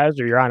on PaaS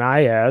or you're on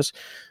IaaS.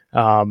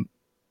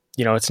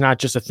 It's not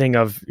just a thing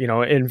of,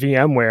 in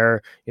VMware,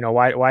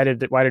 why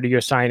did you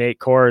assign 8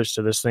 cores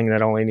to this thing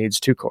that only needs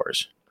 2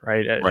 cores,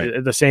 right?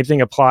 The same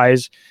thing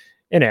applies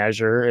in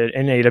Azure,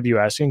 in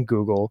AWS, in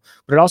Google,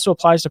 but it also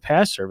applies to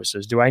PaaS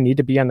services. Do I need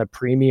to be on the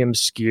premium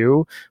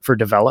SKU for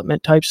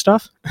development type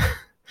stuff?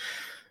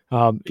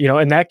 And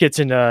that gets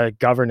into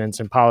governance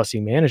and policy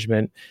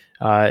management.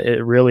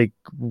 It really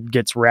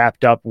gets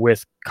wrapped up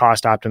with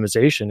cost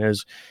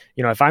optimization.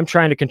 If I'm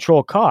trying to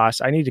control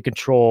costs, I need to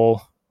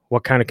control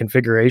what kind of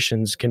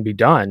configurations can be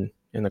done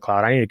in the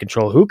cloud. I need to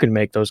control who can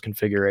make those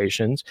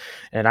configurations.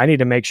 And I need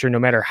to make sure no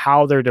matter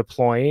how they're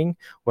deploying,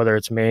 whether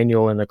it's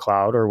manual in the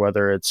cloud or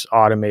whether it's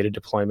automated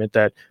deployment,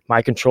 that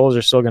my controls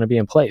are still going to be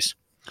in place.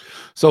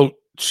 So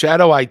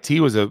shadow IT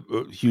was a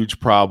huge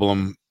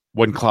problem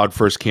when cloud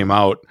first came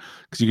out,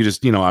 because you could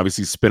just,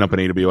 obviously spin up an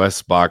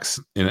AWS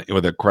box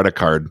with a credit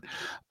card.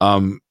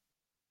 I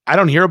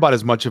don't hear about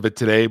as much of it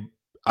today.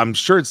 I'm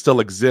sure it still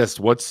exists.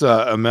 What's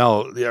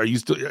Amel? Are you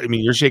still? I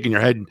mean, you're shaking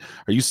your head.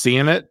 Are you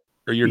seeing it,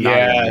 or you're not?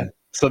 Yeah.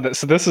 So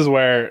this is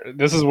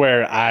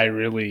where I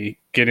really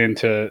get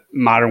into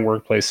modern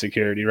workplace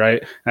security,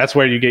 right? That's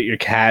where you get your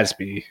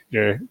CASB,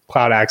 your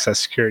Cloud Access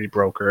Security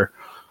Broker.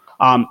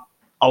 A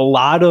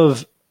lot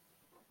of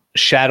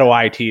shadow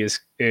IT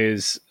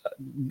is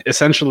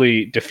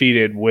essentially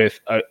defeated with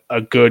a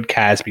good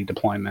CASB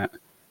deployment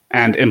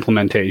and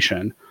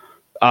implementation.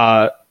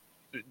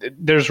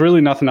 There's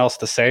really nothing else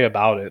to say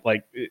about it.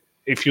 Like,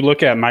 if you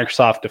look at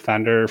Microsoft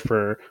Defender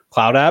for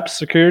cloud app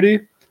security,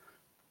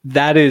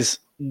 that is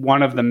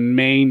one of the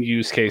main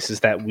use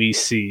cases that we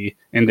see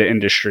in the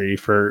industry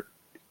for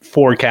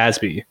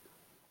CASB.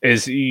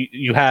 Is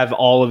you have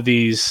all of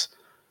these,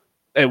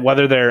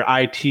 whether they're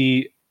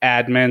IT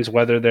admins,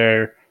 whether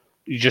they're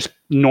just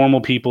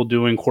normal people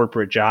doing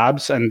corporate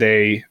jobs, and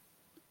they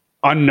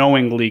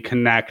unknowingly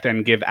connect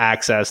and give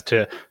access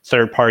to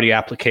third-party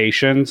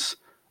applications,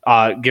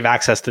 give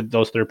access to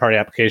those third-party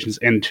applications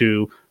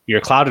into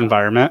your cloud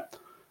environment.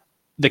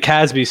 The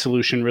CASB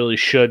solution really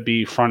should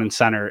be front and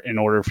center in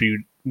order for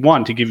you,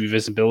 1, to give you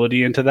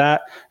visibility into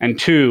that, and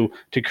 2,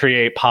 to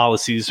create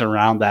policies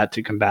around that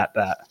to combat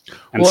that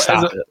and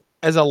stop it.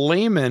 As a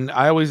layman,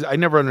 I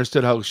never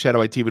understood how shadow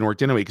IT even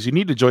worked anyway, because you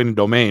need to join a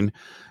domain.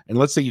 And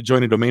let's say you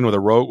join a domain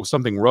with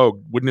something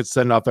rogue, wouldn't it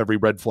send off every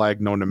red flag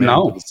known to man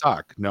to the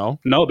SOC?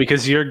 No,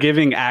 because you're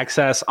giving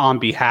access on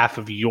behalf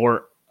of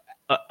your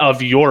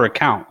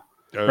account,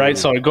 right?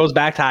 So it goes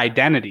back to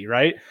identity,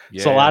 right?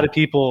 Yeah. So a lot of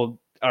people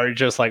are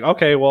just like,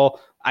 okay,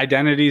 well,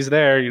 identity's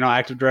there,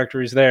 Active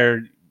Directory's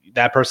there.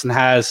 That person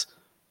has,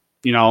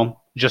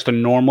 just a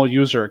normal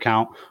user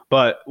account.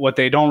 But what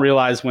they don't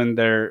realize when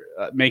they're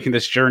making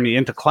this journey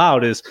into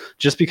cloud is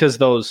just because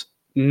those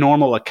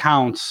normal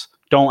accounts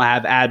don't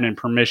have admin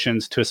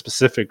permissions to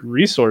specific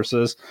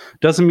resources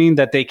doesn't mean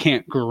that they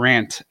can't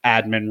grant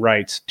admin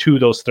rights to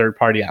those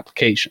third-party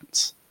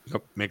applications.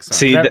 Yep, makes sense.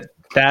 See,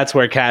 that's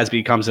where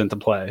CASB comes into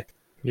play.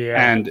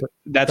 Yeah, and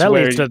that's that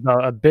where leads to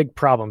a big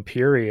problem.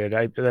 Period.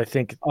 I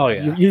think. Oh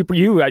yeah,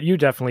 you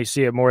definitely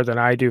see it more than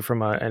I do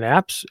from an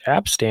app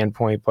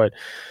standpoint, but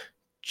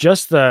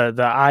just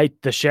the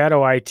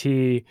shadow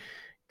IT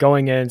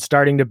going in,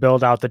 starting to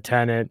build out the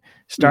tenant,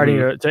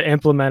 starting to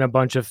implement a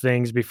bunch of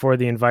things before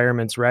the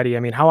environment's ready.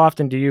 I mean, how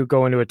often do you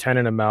go into a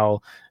tenant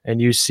ML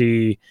and you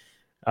see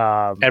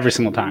every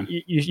single time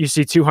you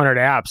see 200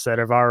 apps that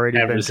have already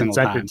been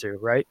consented to,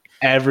 right?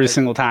 Every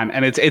single time.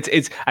 And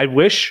it's I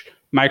wish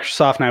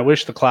Microsoft and I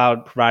wish the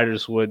cloud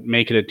providers would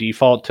make it a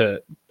default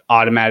to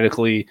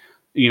automatically,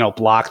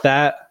 block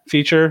that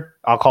feature.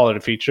 I'll call it a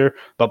feature,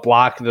 but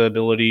block the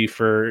ability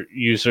for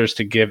users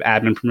to give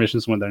admin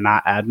permissions when they're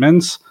not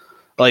admins.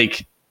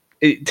 Like,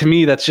 to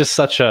me, that's just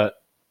such a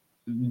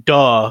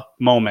duh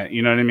moment.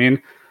 You know what I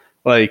mean?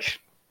 Like,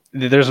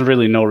 there's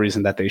really no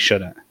reason that they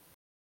shouldn't.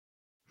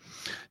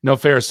 No,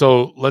 fair.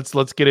 So let's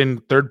get in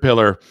third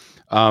pillar.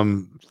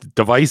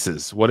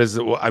 Devices. What is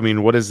it? I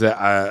mean, what is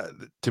that?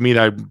 To me,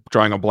 I'm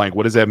drawing a blank.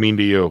 What does that mean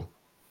to you?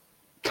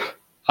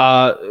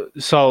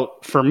 So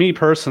for me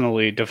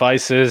personally,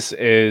 devices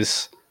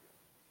is.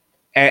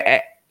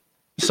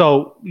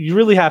 So you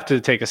really have to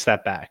take a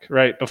step back,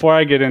 right? Before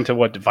I get into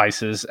what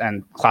devices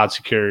and cloud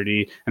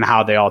security and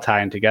how they all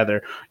tie in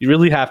together, you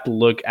really have to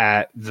look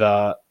at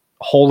the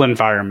whole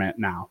environment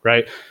now,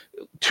 right?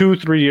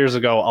 2-3 years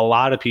ago, a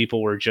lot of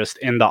people were just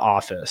in the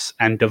office,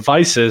 and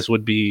devices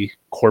would be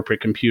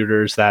corporate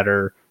computers that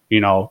are,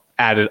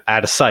 at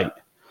a site.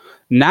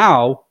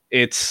 Now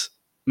it's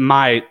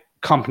my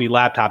company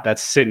laptop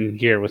that's sitting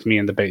here with me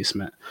in the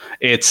basement.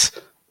 It's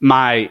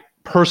my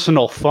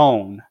personal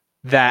phone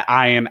that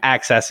I am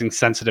accessing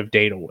sensitive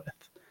data with.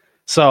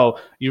 So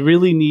you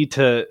really need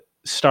to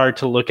start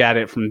to look at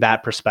it from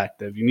that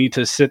perspective. You need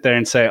to sit there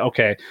and say,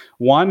 okay,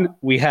 1,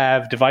 we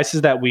have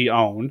devices that we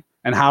own,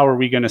 and how are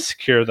we going to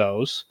secure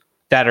those?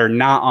 that are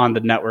not on the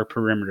network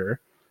perimeter.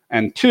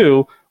 And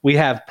 2, we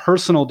have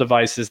personal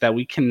devices that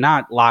we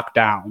cannot lock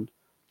down,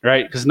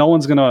 right? Because no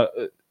one's gonna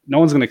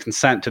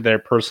consent to their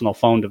personal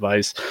phone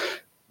device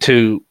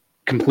to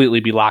completely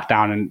be locked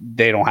down and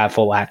they don't have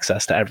full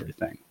access to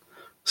everything.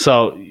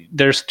 So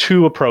there's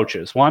 2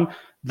 approaches. One,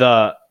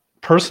 the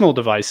personal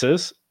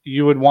devices,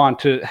 you would want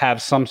to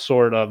have some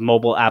sort of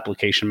mobile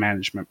application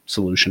management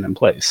solution in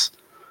place.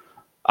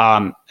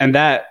 And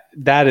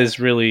that is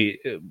really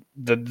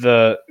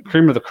the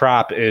cream of the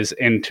crop is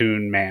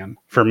Intune MAM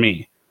for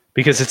me,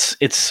 because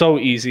it's so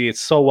easy,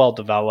 it's so well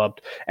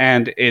developed,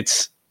 and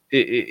it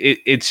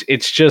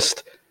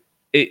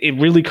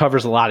really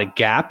covers a lot of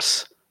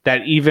gaps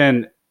that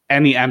even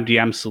any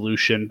MDM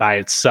solution by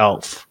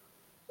itself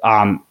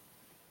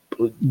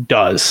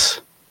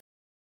does.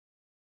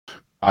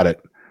 Got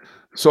it.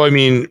 So, I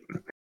mean,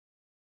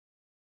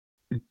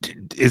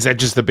 is that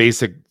just the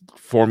basic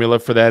formula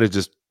for that? Is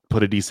just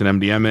put a decent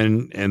MDM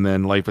in and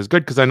then life is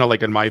good? Because I know,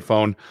 like in my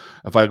phone,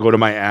 if I go to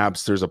my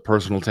apps, there's a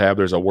personal tab,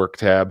 there's a work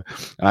tab,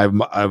 and I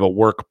have a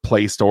work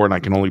Play Store, and I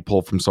can only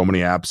pull from so many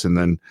apps, and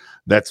then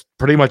that's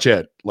pretty much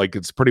it. Like,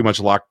 it's pretty much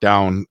locked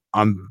down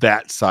on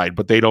that side,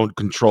 but they don't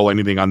control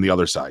anything on the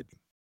other side.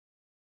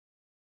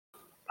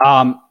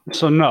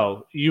 So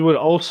no, you would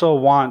also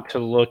want to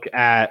look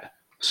at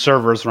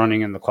servers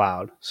running in the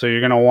cloud. So you're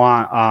going to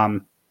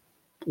want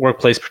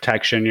workplace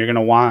protection. You're going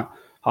to want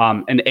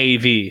an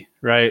AV,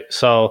 right?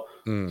 So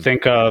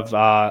think of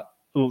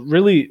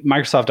really,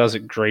 Microsoft does a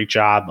great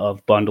job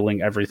of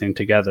bundling everything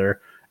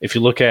together. If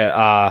you look at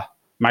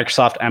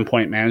Microsoft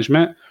Endpoint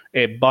Management,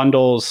 it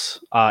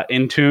bundles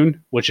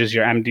Intune, which is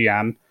your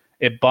MDM.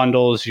 It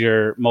bundles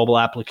your mobile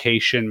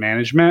application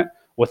management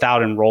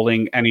without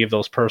enrolling any of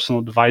those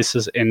personal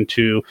devices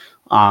into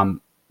Intune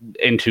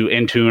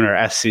or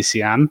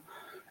SCCM.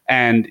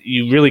 And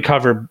you really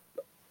cover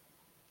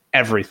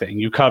everything.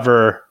 You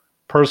cover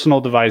personal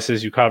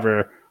devices, you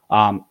cover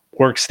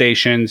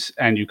workstations,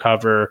 and you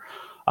cover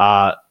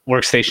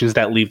workstations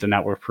that leave the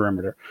network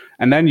perimeter.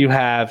 And then you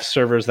have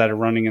servers that are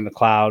running in the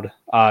cloud.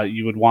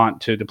 You would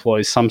want to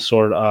deploy some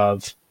sort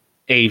of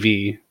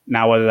AV.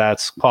 Now, whether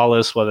that's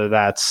Qualys, whether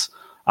that's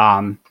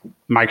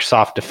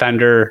Microsoft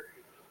Defender,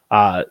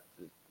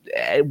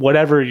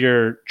 whatever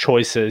your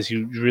choice is,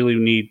 you really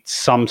need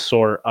some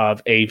sort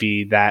of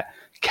AV that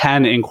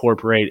can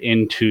incorporate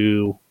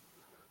into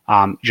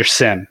your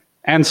SIEM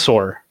and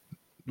SOAR.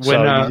 So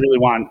you really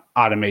want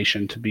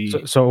automation to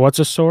be. So what's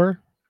a SOAR?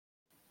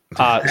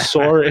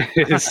 SOAR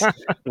is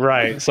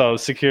right. So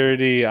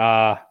security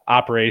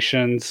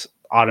operations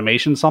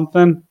automation,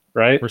 something,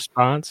 right?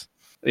 Response.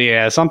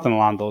 Yeah, something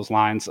along those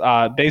lines.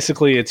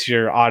 Basically, it's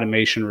your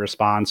automation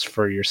response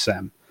for your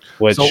SIEM.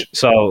 Which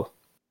so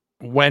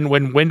when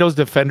Windows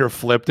Defender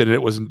flipped and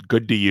it wasn't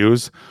good to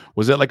use,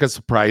 was it like a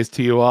surprise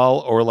to you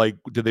all, or like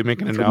did they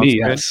make an announcement? Me,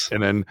 yes.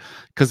 And then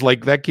because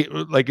like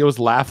it was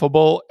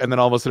laughable, and then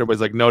all of a sudden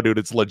everybody's like, "No, dude,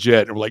 it's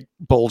legit." And we're like,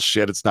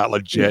 "Bullshit, it's not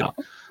legit." No.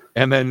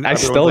 And then I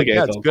still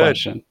get those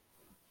questions.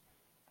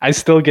 I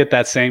still get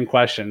that same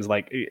questions.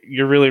 Like,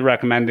 you're really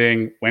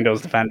recommending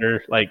Windows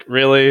Defender? Like,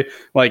 really?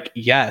 Like,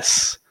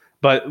 yes.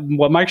 But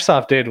what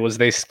Microsoft did was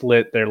they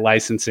split their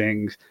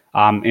licensing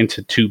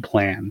into 2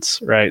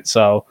 plans, right?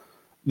 So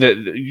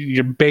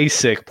your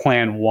basic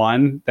plan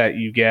 1 that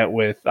you get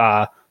with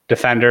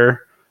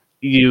Defender,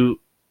 you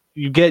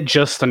get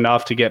just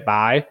enough to get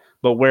by,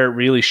 but where it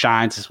really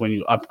shines is when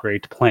you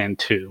upgrade to plan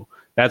 2.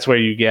 That's where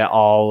you get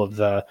all of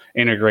the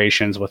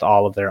integrations with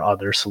all of their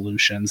other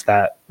solutions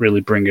that really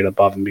bring it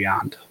above and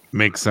beyond.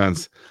 Makes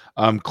sense.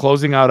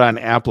 Closing out on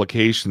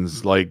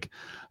applications, like,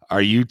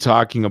 are you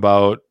talking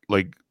about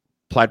like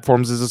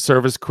platforms as a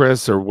service,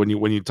 Chris, or when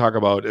you talk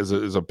about as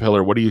a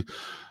pillar,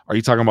 are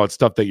you talking about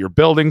stuff that you're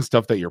building,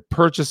 stuff that you're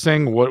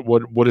purchasing?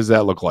 What does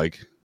that look like?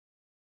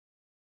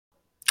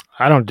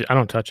 I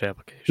don't touch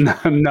applications.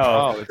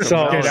 No.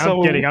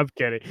 I'm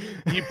kidding.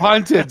 He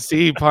punted.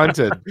 See, he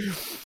punted.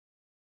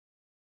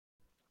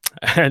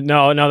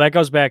 No, that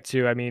goes back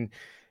to,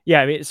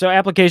 so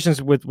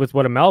applications with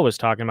what Amel was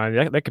talking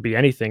about, that could be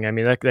anything. I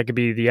mean, that could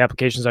be the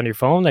applications on your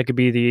phone. That could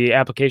be the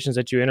applications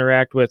that you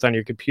interact with on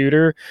your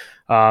computer.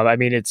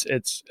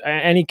 It's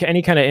any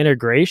kind of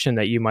integration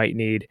that you might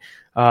need.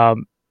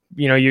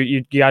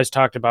 You guys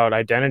talked about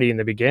identity in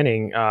the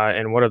beginning,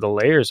 and what are the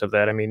layers of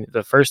that? I mean,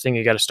 the first thing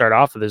you got to start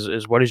off with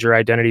is what is your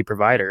identity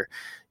provider?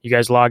 You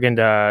guys log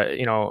into,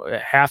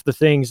 half the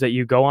things that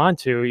you go on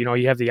to,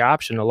 you have the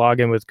option to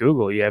log in with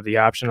Google. You have the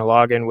option to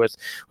log in with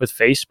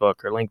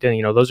Facebook or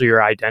LinkedIn. Those are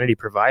your identity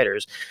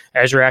providers.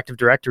 Azure Active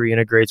Directory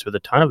integrates with a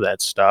ton of that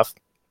stuff.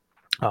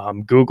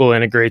 Google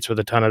integrates with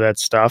a ton of that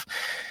stuff.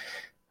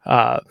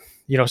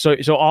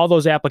 So all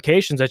those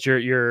applications that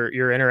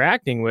you're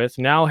interacting with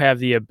now have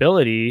the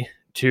ability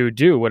to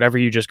do whatever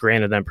you just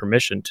granted them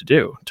permission to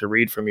do, to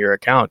read from your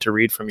account, to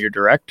read from your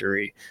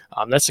directory.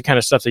 That's the kind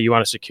of stuff that you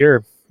want to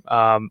secure.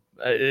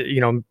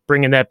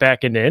 Bringing that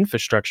back into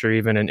infrastructure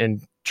even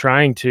and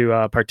trying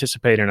to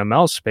participate in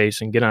Amel's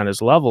space and get on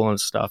his level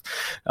and stuff.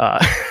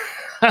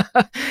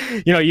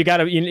 You got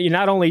to, you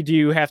not only do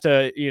you have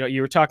to,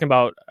 you were talking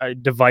about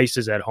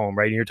devices at home,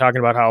 right? And you're talking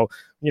about how,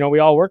 we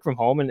all work from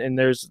home, and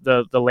there's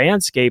the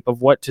landscape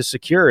of what to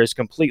secure is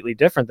completely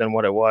different than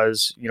what it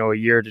was, a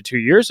year to 2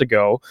 years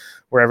ago,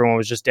 where everyone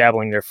was just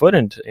dabbling their foot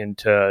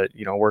into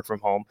work from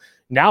home.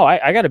 Now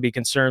I got to be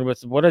concerned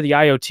with what are the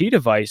IoT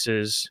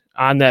devices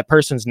on that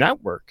person's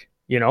network,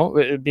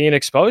 being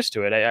exposed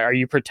to it. Are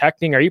you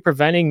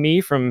preventing me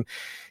from,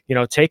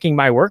 taking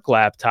my work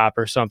laptop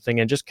or something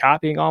and just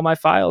copying all my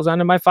files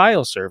onto my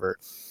file server?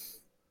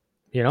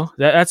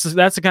 That's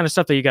the kind of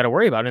stuff that you got to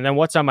worry about. And then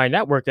what's on my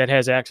network that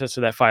has access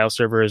to that file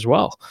server as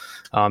well?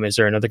 Is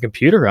there another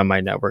computer on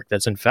my network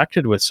that's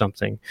infected with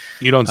something?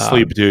 You don't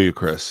sleep, do you,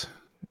 Chris?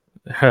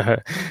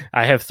 I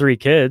have 3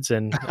 kids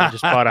and I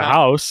just bought a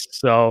house.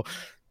 So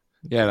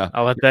yeah, no.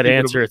 I'll let that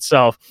answer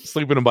itself.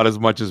 Sleeping about as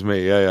much as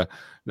me. Yeah.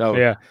 No,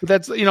 yeah. But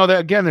that's, that,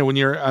 again, when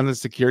you're on the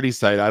security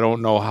side, I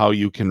don't know how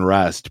you can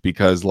rest,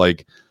 because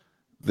like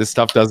this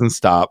stuff doesn't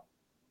stop.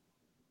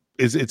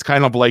 It's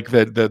kind of like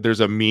that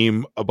there's a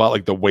meme about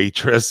like the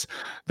waitress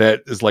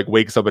that is like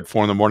wakes up at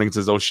 4 a.m. and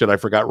says, "Oh shit, I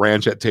forgot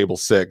ranch at table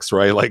 6,"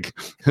 right? Like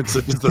it's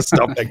just the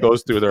stuff that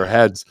goes through their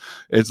heads.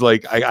 It's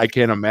like I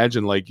can't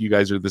imagine like you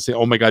guys are the same.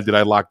 Oh my God, did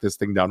I lock this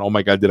thing down? Oh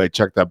my God, did I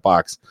check that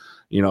box?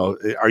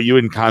 Are you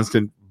in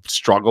constant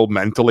struggle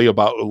mentally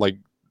about like?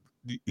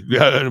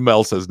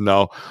 Mel says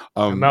no.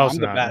 Mel's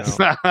not.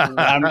 No.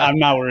 I'm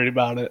not worried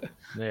about it.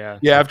 Yeah.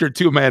 After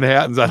 2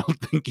 Manhattans, I don't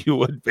think you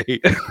would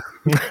be.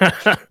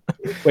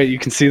 Wait, you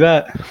can see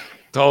that?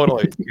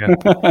 Totally.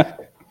 Yeah.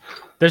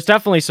 There's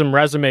definitely some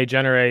resume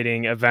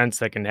generating events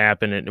that can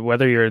happen,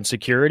 whether you're in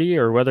security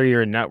or whether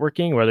you're in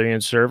networking, whether you're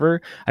in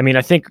server. I mean,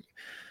 I think,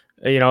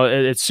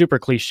 it's super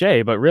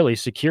cliche, but really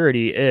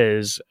security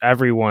is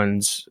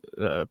everyone's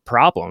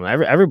problem.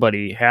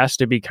 Everybody has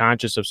to be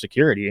conscious of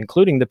security,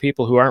 including the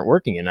people who aren't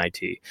working in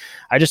IT.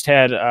 I just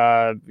had,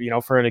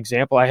 for an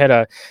example, I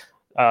had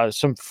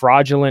some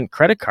fraudulent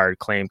credit card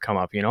claim come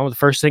up. The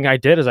first thing I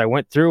did is I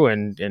went through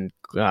and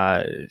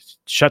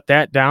shut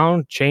that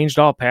down, changed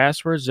all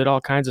passwords, did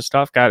all kinds of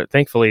stuff. Got it.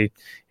 Thankfully,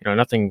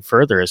 nothing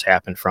further has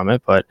happened from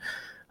it, but,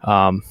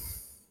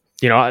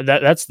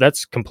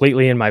 that's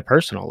completely in my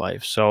personal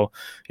life. So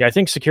yeah, I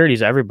think security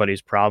is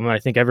everybody's problem. I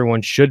think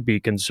everyone should be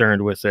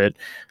concerned with it,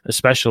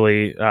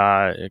 especially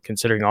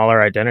considering all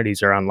our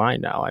identities are online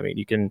now. I mean,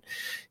 you can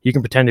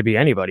pretend to be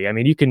anybody. I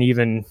mean, you can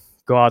even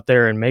go out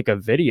there and make a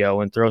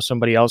video and throw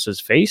somebody else's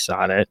face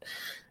on it,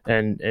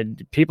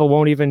 and people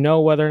won't even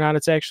know whether or not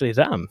it's actually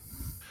them.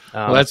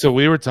 Well, that's what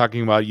we were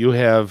talking about.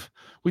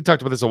 We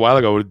talked about this a while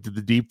ago.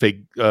 The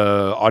deepfake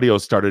audio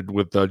started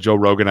with Joe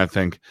Rogan, I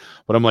think.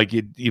 But I'm like,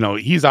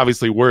 he's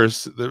obviously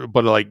worse.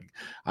 But like,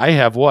 I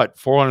have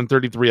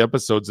 433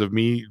 episodes of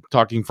me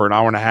talking for an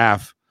hour and a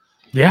half.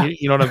 Yeah,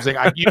 you know what I'm saying.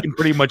 You can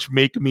pretty much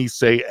make me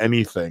say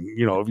anything. If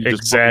you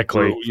just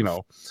exactly.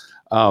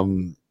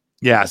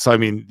 Yeah. So I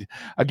mean,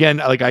 again,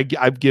 like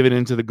I've given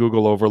into the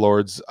Google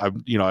overlords. I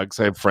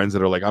have friends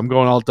that are like, I'm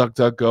going all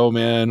DuckDuckGo,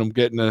 man. I'm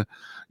getting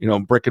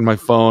bricking my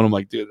phone. I'm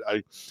like, dude,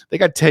 they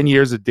got 10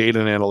 years of data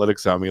and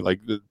analytics on me. Like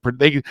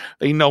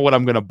they know what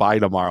I'm gonna buy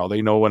tomorrow.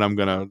 They know when I'm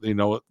gonna, they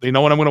know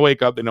when I'm gonna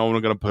wake up. They know when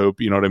I'm gonna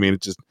poop. You know what I mean?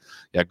 It's just,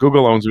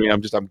 Google owns me.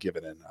 I'm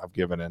giving in. I've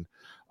given in.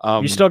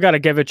 You still got to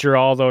give it your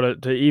all though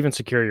to even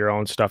secure your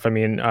own stuff. I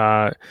mean,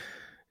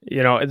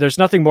 there's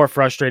nothing more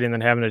frustrating than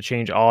having to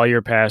change all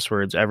your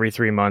passwords every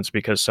 3 months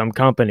because some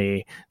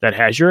company that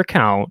has your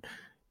account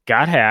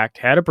got hacked,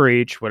 had a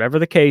breach, whatever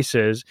the case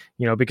is,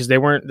 because they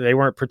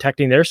weren't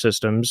protecting their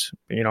systems.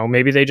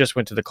 Maybe they just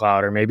went to the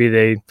cloud, or maybe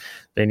they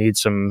need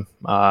some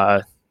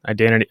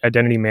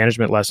identity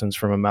management lessons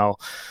from Mel.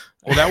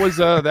 Well,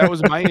 that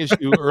was my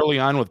issue early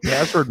on with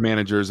password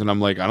managers, and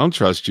I'm like, I don't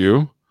trust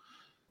you.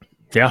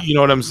 Yeah, you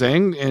know what I'm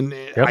saying, and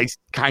yep. I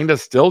kind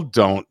of still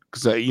don't,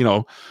 because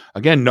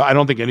again, no, I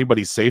don't think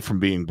anybody's safe from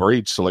being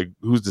breached. So like,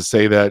 who's to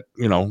say that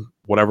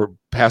whatever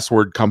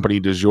password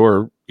company du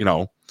jour,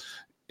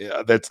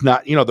 that's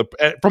not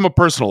from a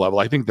personal level.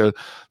 I think the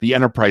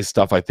enterprise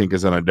stuff I think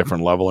is on a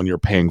different level, and you're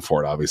paying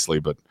for it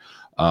obviously, but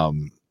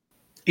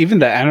even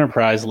the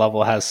enterprise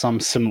level has some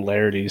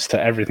similarities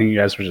to everything you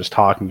guys were just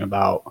talking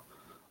about.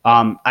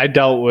 I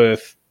dealt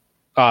with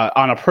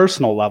on a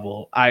personal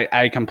level,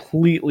 I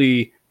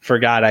completely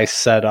forgot I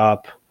set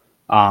up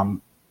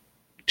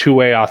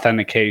two-way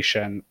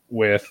authentication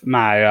with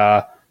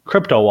my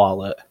crypto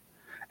wallet,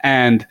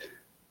 and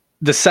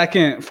the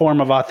second form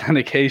of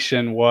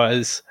authentication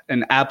was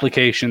an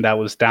application that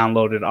was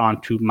downloaded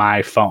onto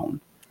my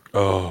phone.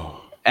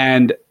 Oh.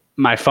 And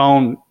my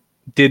phone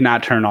did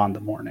not turn on the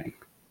morning.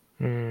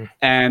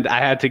 And I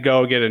had to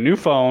go get a new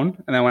phone.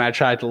 And then when I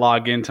tried to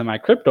log into my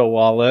crypto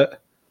wallet,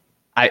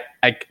 I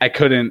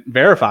couldn't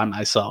verify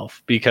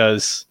myself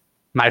because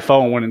my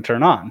phone wouldn't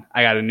turn on.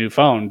 I got a new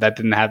phone that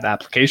didn't have the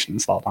application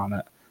installed on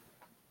it.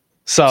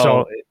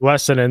 So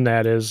lesson in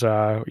that is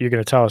you're going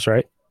to tell us,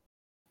 right?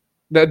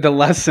 The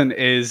lesson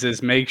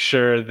is make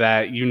sure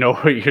that you know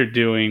what you're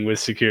doing with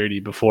security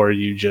before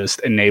you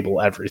just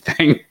enable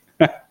everything.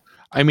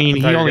 I mean,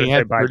 he only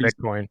had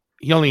Bitcoin.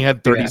 He only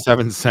had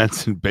 37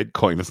 cents in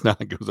Bitcoin. It's not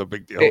like it was a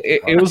big deal.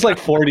 It was like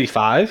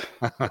 45.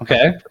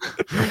 Okay,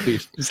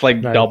 it's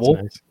like double.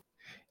 Nice.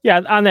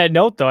 Yeah. On that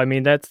note, though, I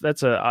mean that's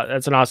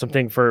an awesome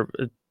thing for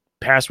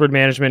password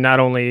management. Not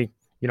only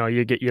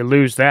you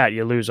lose that,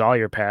 you lose all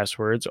your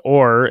passwords,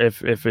 or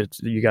if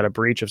it's you got a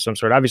breach of some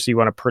sort, obviously you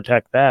want to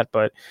protect that.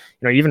 But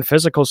even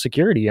physical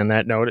security on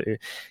that note,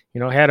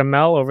 had a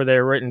Mel over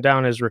there written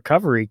down his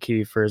recovery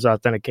key for his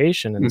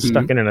authentication and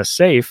stuck it in a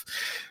safe.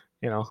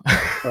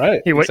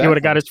 Right. he would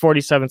have got his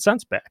 47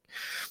 cents back.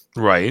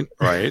 Right.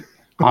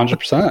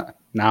 100%.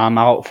 Now I'm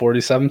out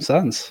 47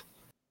 cents.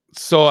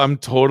 So I'm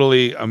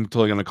totally going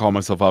to call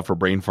myself out for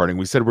brain farting.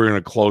 We said we're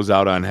going to close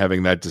out on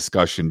having that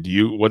discussion. Do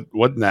you,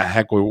 what in the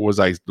heck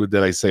did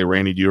I say,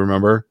 Randy? Do you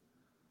remember?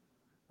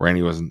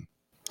 Randy wasn't.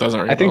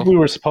 I think we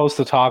were supposed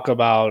to talk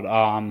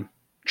about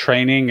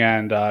training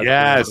and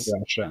yes.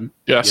 progression.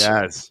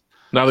 Yes.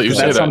 Now that you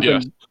say that, yeah.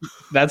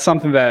 That's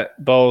something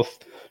that both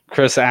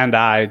Chris and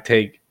I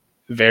take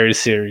very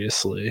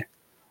seriously.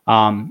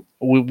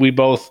 We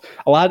both,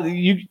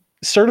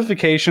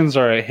 certifications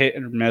are a hit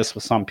or miss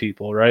with some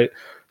people, right?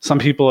 Some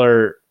people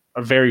are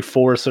very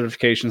for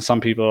certification.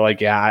 Some people are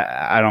like,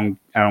 yeah, I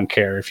don't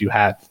care if you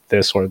have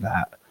this or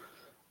that.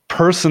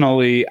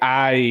 Personally,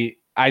 I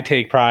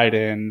take pride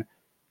in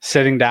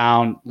sitting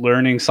down,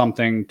 learning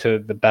something to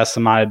the best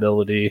of my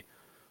ability,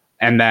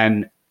 and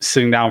then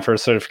sitting down for a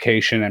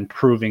certification and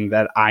proving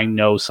that I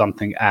know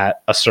something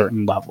at a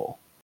certain level.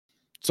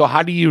 So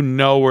how do you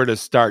know where to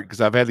start? Because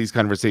I've had these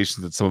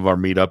conversations at some of our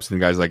meetups, and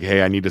the guys like,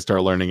 "Hey, I need to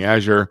start learning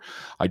Azure.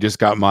 I just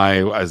got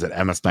my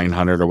MS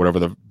 900 or whatever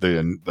the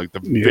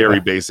very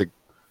basic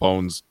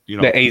bones,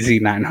 the AZ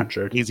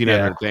 900. AZ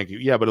 900. Thank you.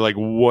 Yeah, but like,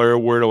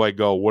 where do I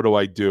go? What do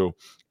I do?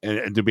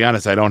 And to be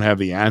honest, I don't have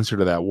the answer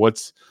to that.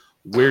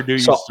 Where do you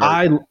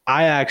start?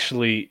 I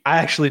actually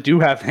do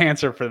have the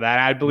answer for that.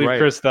 I believe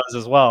Chris does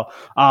as well.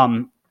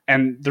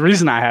 And the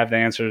reason I have the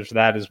answer for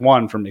that is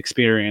one, from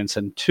experience,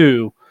 and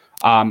two,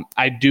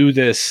 I do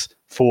this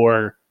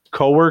for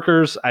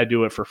coworkers. I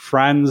do it for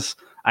friends.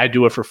 I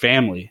do it for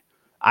family.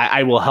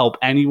 I will help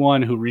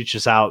anyone who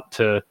reaches out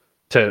to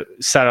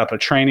set up a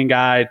training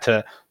guide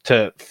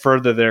to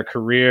further their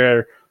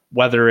career,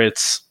 whether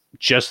it's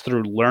just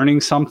through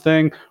learning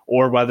something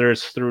or whether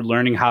it's through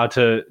learning how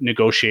to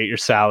negotiate your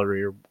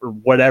salary or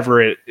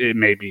whatever it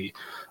may be.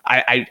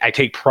 I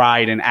take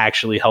pride in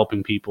actually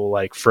helping people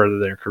like further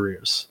their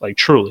careers. Like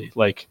truly,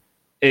 like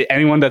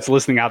anyone that's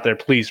listening out there,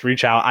 please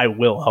reach out. I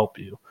will help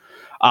you.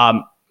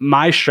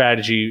 My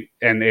strategy,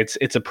 and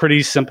it's a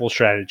pretty simple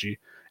strategy.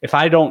 If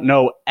I don't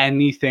know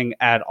anything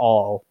at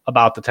all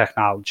about the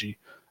technology,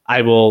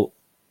 I will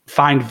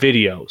find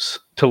videos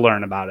to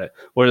learn about it,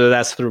 whether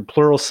that's through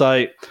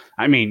Pluralsight,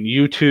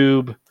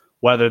 YouTube,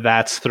 whether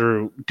that's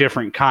through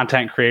different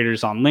content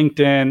creators on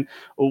LinkedIn,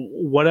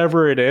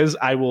 whatever it is,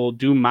 I will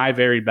do my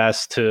very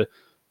best to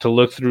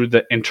look through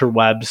the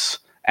interwebs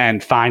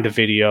and find a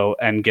video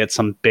and get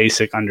some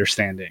basic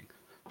understanding.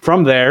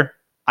 From there,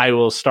 I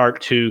will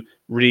start to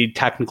read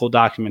technical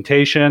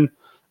documentation.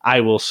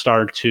 I will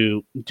start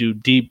to do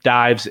deep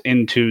dives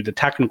into the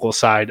technical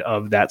side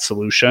of that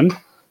solution.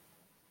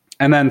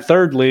 And then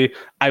thirdly,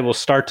 I will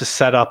start to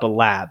set up a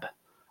lab.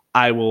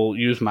 I will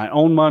use my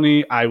own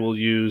money. I will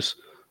use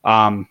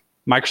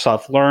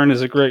Microsoft Learn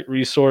is a great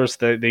resource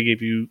that they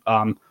give you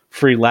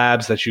free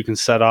labs that you can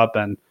set up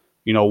and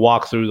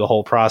walk through the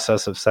whole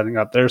process of setting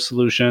up their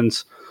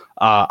solutions.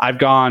 I've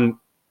gone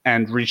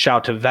and reached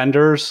out to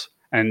vendors,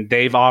 and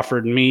they've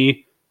offered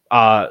me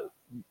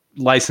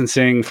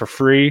licensing for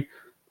free.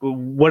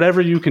 Whatever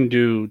you can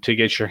do to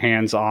get your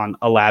hands on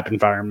a lab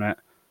environment,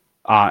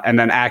 and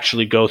then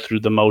actually go through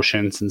the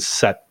motions and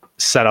set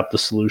up the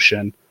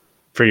solution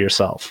for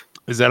yourself.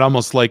 Is that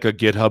almost like a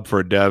GitHub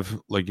for a dev?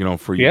 Like,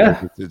 for you,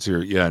 it's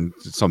your, and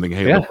it's something,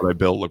 hey, look what I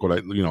built, look what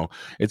I,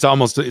 it's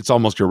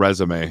almost your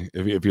resume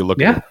if you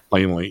look at it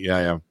plainly.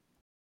 Yeah.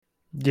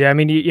 Yeah.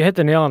 You hit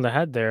the nail on the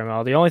head there,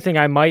 Mel. The only thing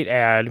I might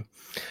add,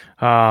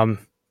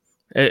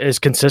 is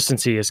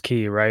consistency is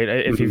key, right?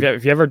 If you've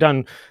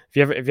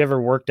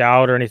ever worked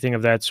out or anything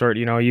of that sort,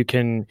 you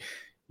can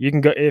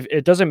go. If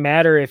it doesn't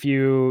matter if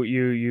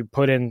you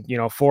put in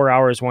 4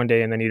 hours one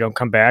day and then you don't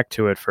come back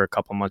to it for a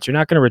couple months, you're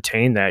not going to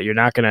retain that. You're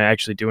not going to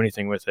actually do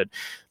anything with it.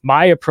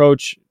 My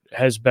approach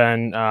has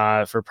been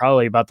for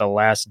probably about the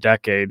last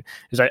decade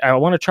is I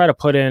want to try to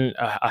put in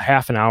a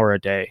half an hour a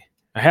day.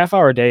 A half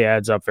hour a day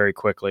adds up very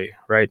quickly,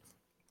 right?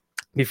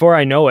 Before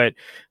I know it,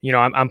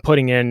 I'm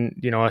putting in,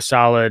 a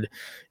solid,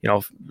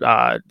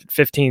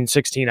 15,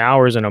 16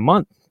 hours in a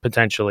month,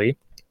 potentially.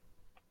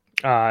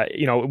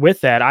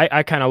 With that,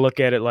 I kind of look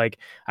at it like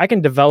I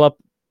can develop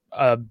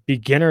a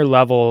beginner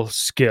level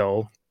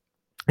skill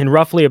in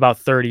roughly about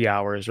 30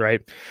 hours,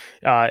 right?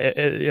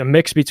 A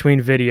mix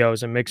between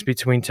videos, a mix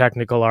between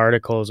technical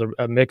articles,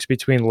 a mix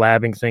between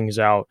labbing things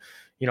out.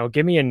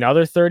 Give me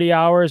another 30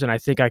 hours and I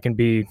think I can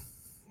be,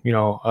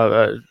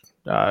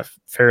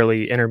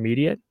 fairly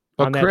intermediate.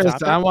 But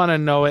Chris, I want to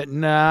know it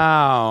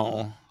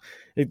now.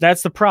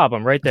 That's the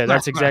problem right there.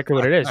 That's exactly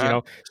what it is.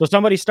 So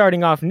somebody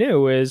starting off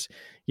new is,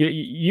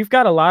 you've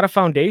got a lot of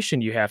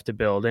foundation you have to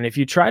build. And if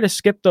you try to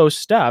skip those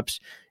steps,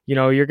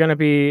 you're going to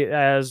be,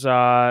 as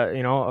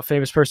a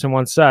famous person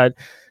once said,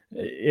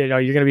 you're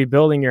going to be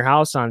building your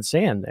house on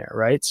sand there,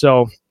 right?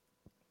 So,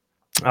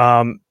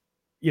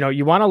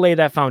 you want to lay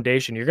that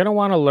foundation. You're going to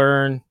want to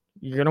learn.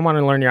 You're going to want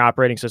to learn your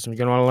operating system.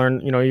 You're going to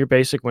want to learn, your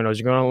basic Windows.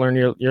 You're going to learn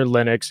your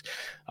Linux.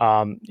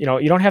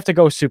 You don't have to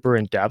go super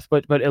in depth,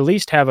 but at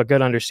least have a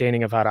good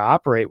understanding of how to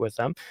operate with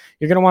them.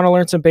 You're going to want to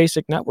learn some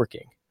basic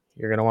networking.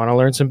 You're going to want to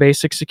learn some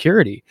basic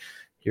security.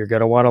 You're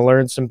going to want to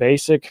learn some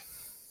basic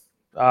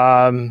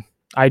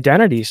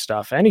identity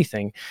stuff,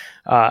 anything,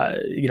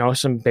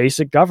 some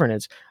basic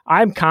governance.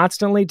 I'm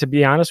constantly, to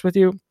be honest with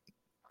you,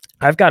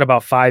 I've got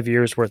about 5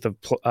 years worth of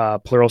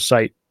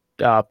Pluralsight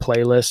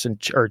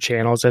playlists or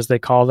channels, as they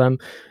call them,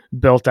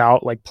 built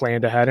out, like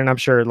planned ahead. And I'm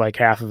sure like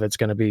half of it's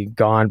going to be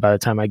gone by the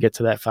time I get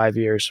to that 5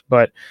 years.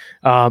 But,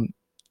 a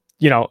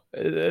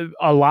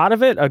lot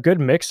of it, a good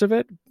mix of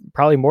it,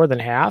 probably more than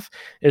half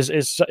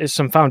is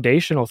some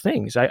foundational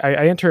things.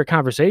 I enter a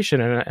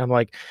conversation and I'm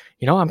like,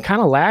 I'm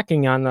kind of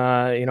lacking on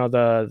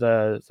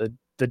the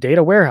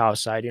data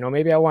warehouse side.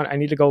 Maybe I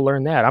need to go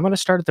learn that. I'm going to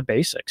start at the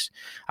basics.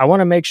 I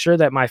want to make sure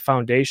that my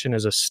foundation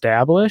is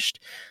established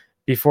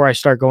before I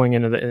start going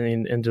into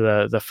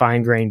the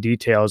fine grained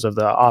details of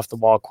the off the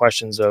wall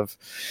questions of,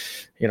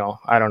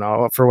 I don't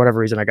know, for whatever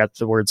reason, I got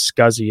the word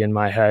SCSI in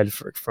my head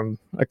from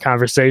a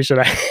conversation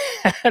I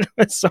had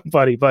with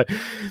somebody. But,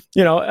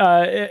 you're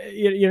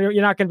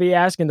not going to be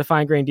asking the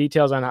fine grained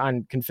details on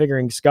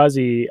configuring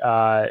SCSI,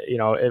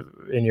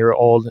 in your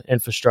old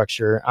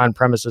infrastructure on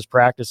premises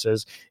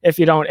practices if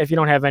you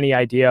don't have any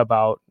idea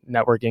about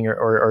networking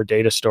or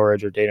data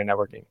storage or data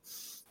networking.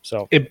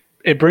 So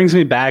it brings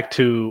me back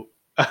to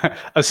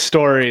a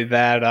story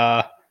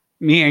that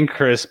me and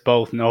Chris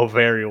both know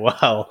very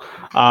well.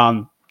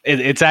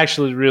 It's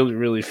actually really,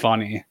 really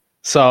funny.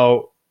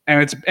 So,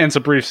 and it's a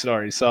brief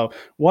story. So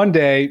one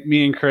day,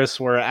 me and Chris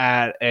were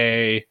at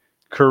a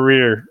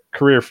career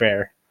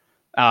fair.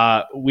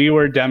 We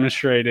were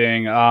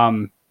demonstrating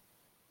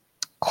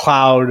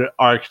cloud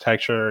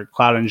architecture,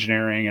 cloud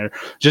engineering, or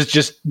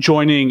just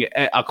joining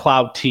a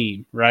cloud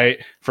team, right?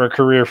 For a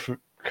career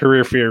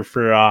fair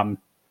for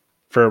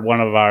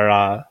one of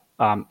our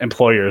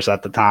employers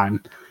at the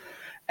time.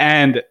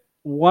 And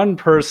one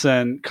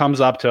person comes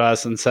up to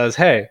us and says,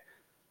 "Hey,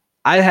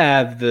 I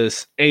have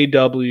this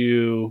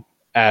AWS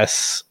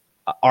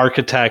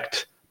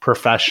architect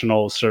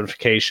professional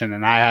certification,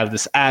 and I have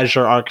this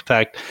Azure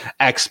architect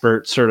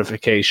expert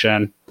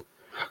certification."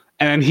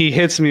 And he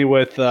hits me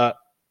with, "But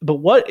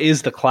what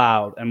is the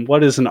cloud and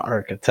what is an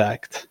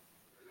architect?"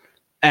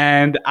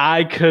 And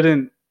I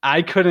couldn't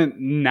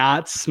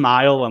not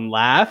smile and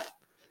laugh,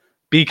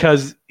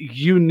 because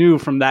you knew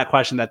from that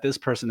question that this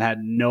person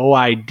had no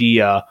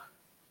idea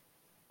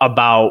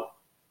about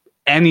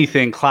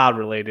anything cloud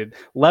related,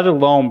 let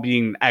alone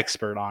being an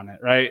expert on it,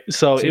 right?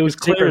 So it was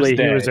clearly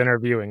he was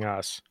interviewing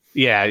us.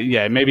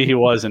 Yeah, maybe he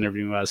was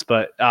interviewing us,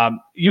 but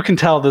you can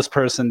tell this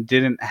person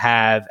didn't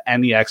have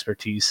any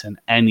expertise in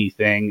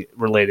anything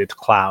related to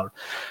cloud.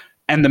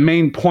 And the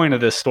main point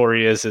of this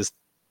story is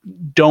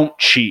don't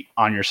cheat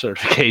on your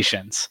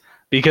certifications.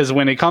 Because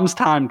when it comes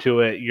time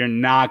to it, you're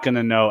not going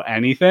to know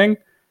anything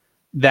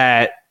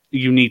that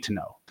you need to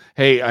know.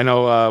 Hey, I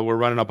know we're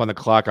running up on the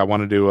clock. I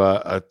want to do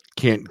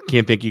can't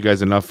thank you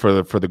guys enough for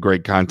the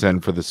great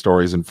content, for the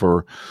stories, and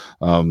for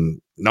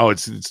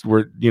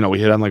we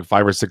hit on like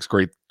 5 or 6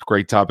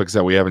 great topics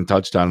that we haven't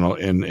touched on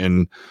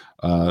in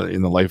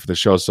the life of the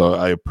show. So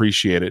I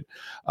appreciate it.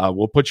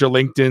 We'll put your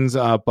LinkedIn's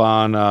up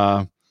on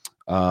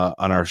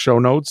our show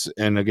notes.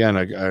 And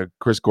again,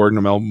 Chris Gordon,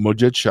 Amel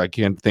Mujic, I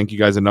can't thank you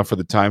guys enough for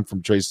the time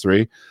from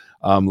Trace3.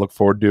 Look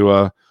forward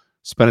to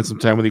spending some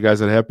time with you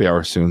guys at happy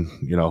hour soon.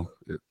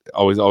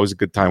 Always a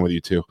good time with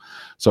you too.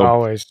 So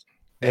always.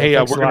 Hey,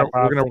 we're gonna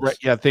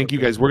thank you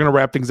guys. We're gonna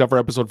wrap things up for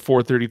episode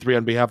 433.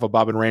 On behalf of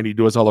Bob and Randy,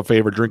 do us all a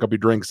favor, drink up your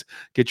drinks,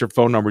 get your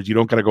phone numbers. You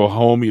don't gotta go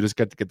home. You just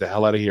got to get the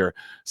hell out of here.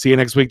 See you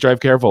next week.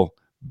 Drive careful.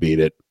 Beat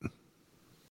it.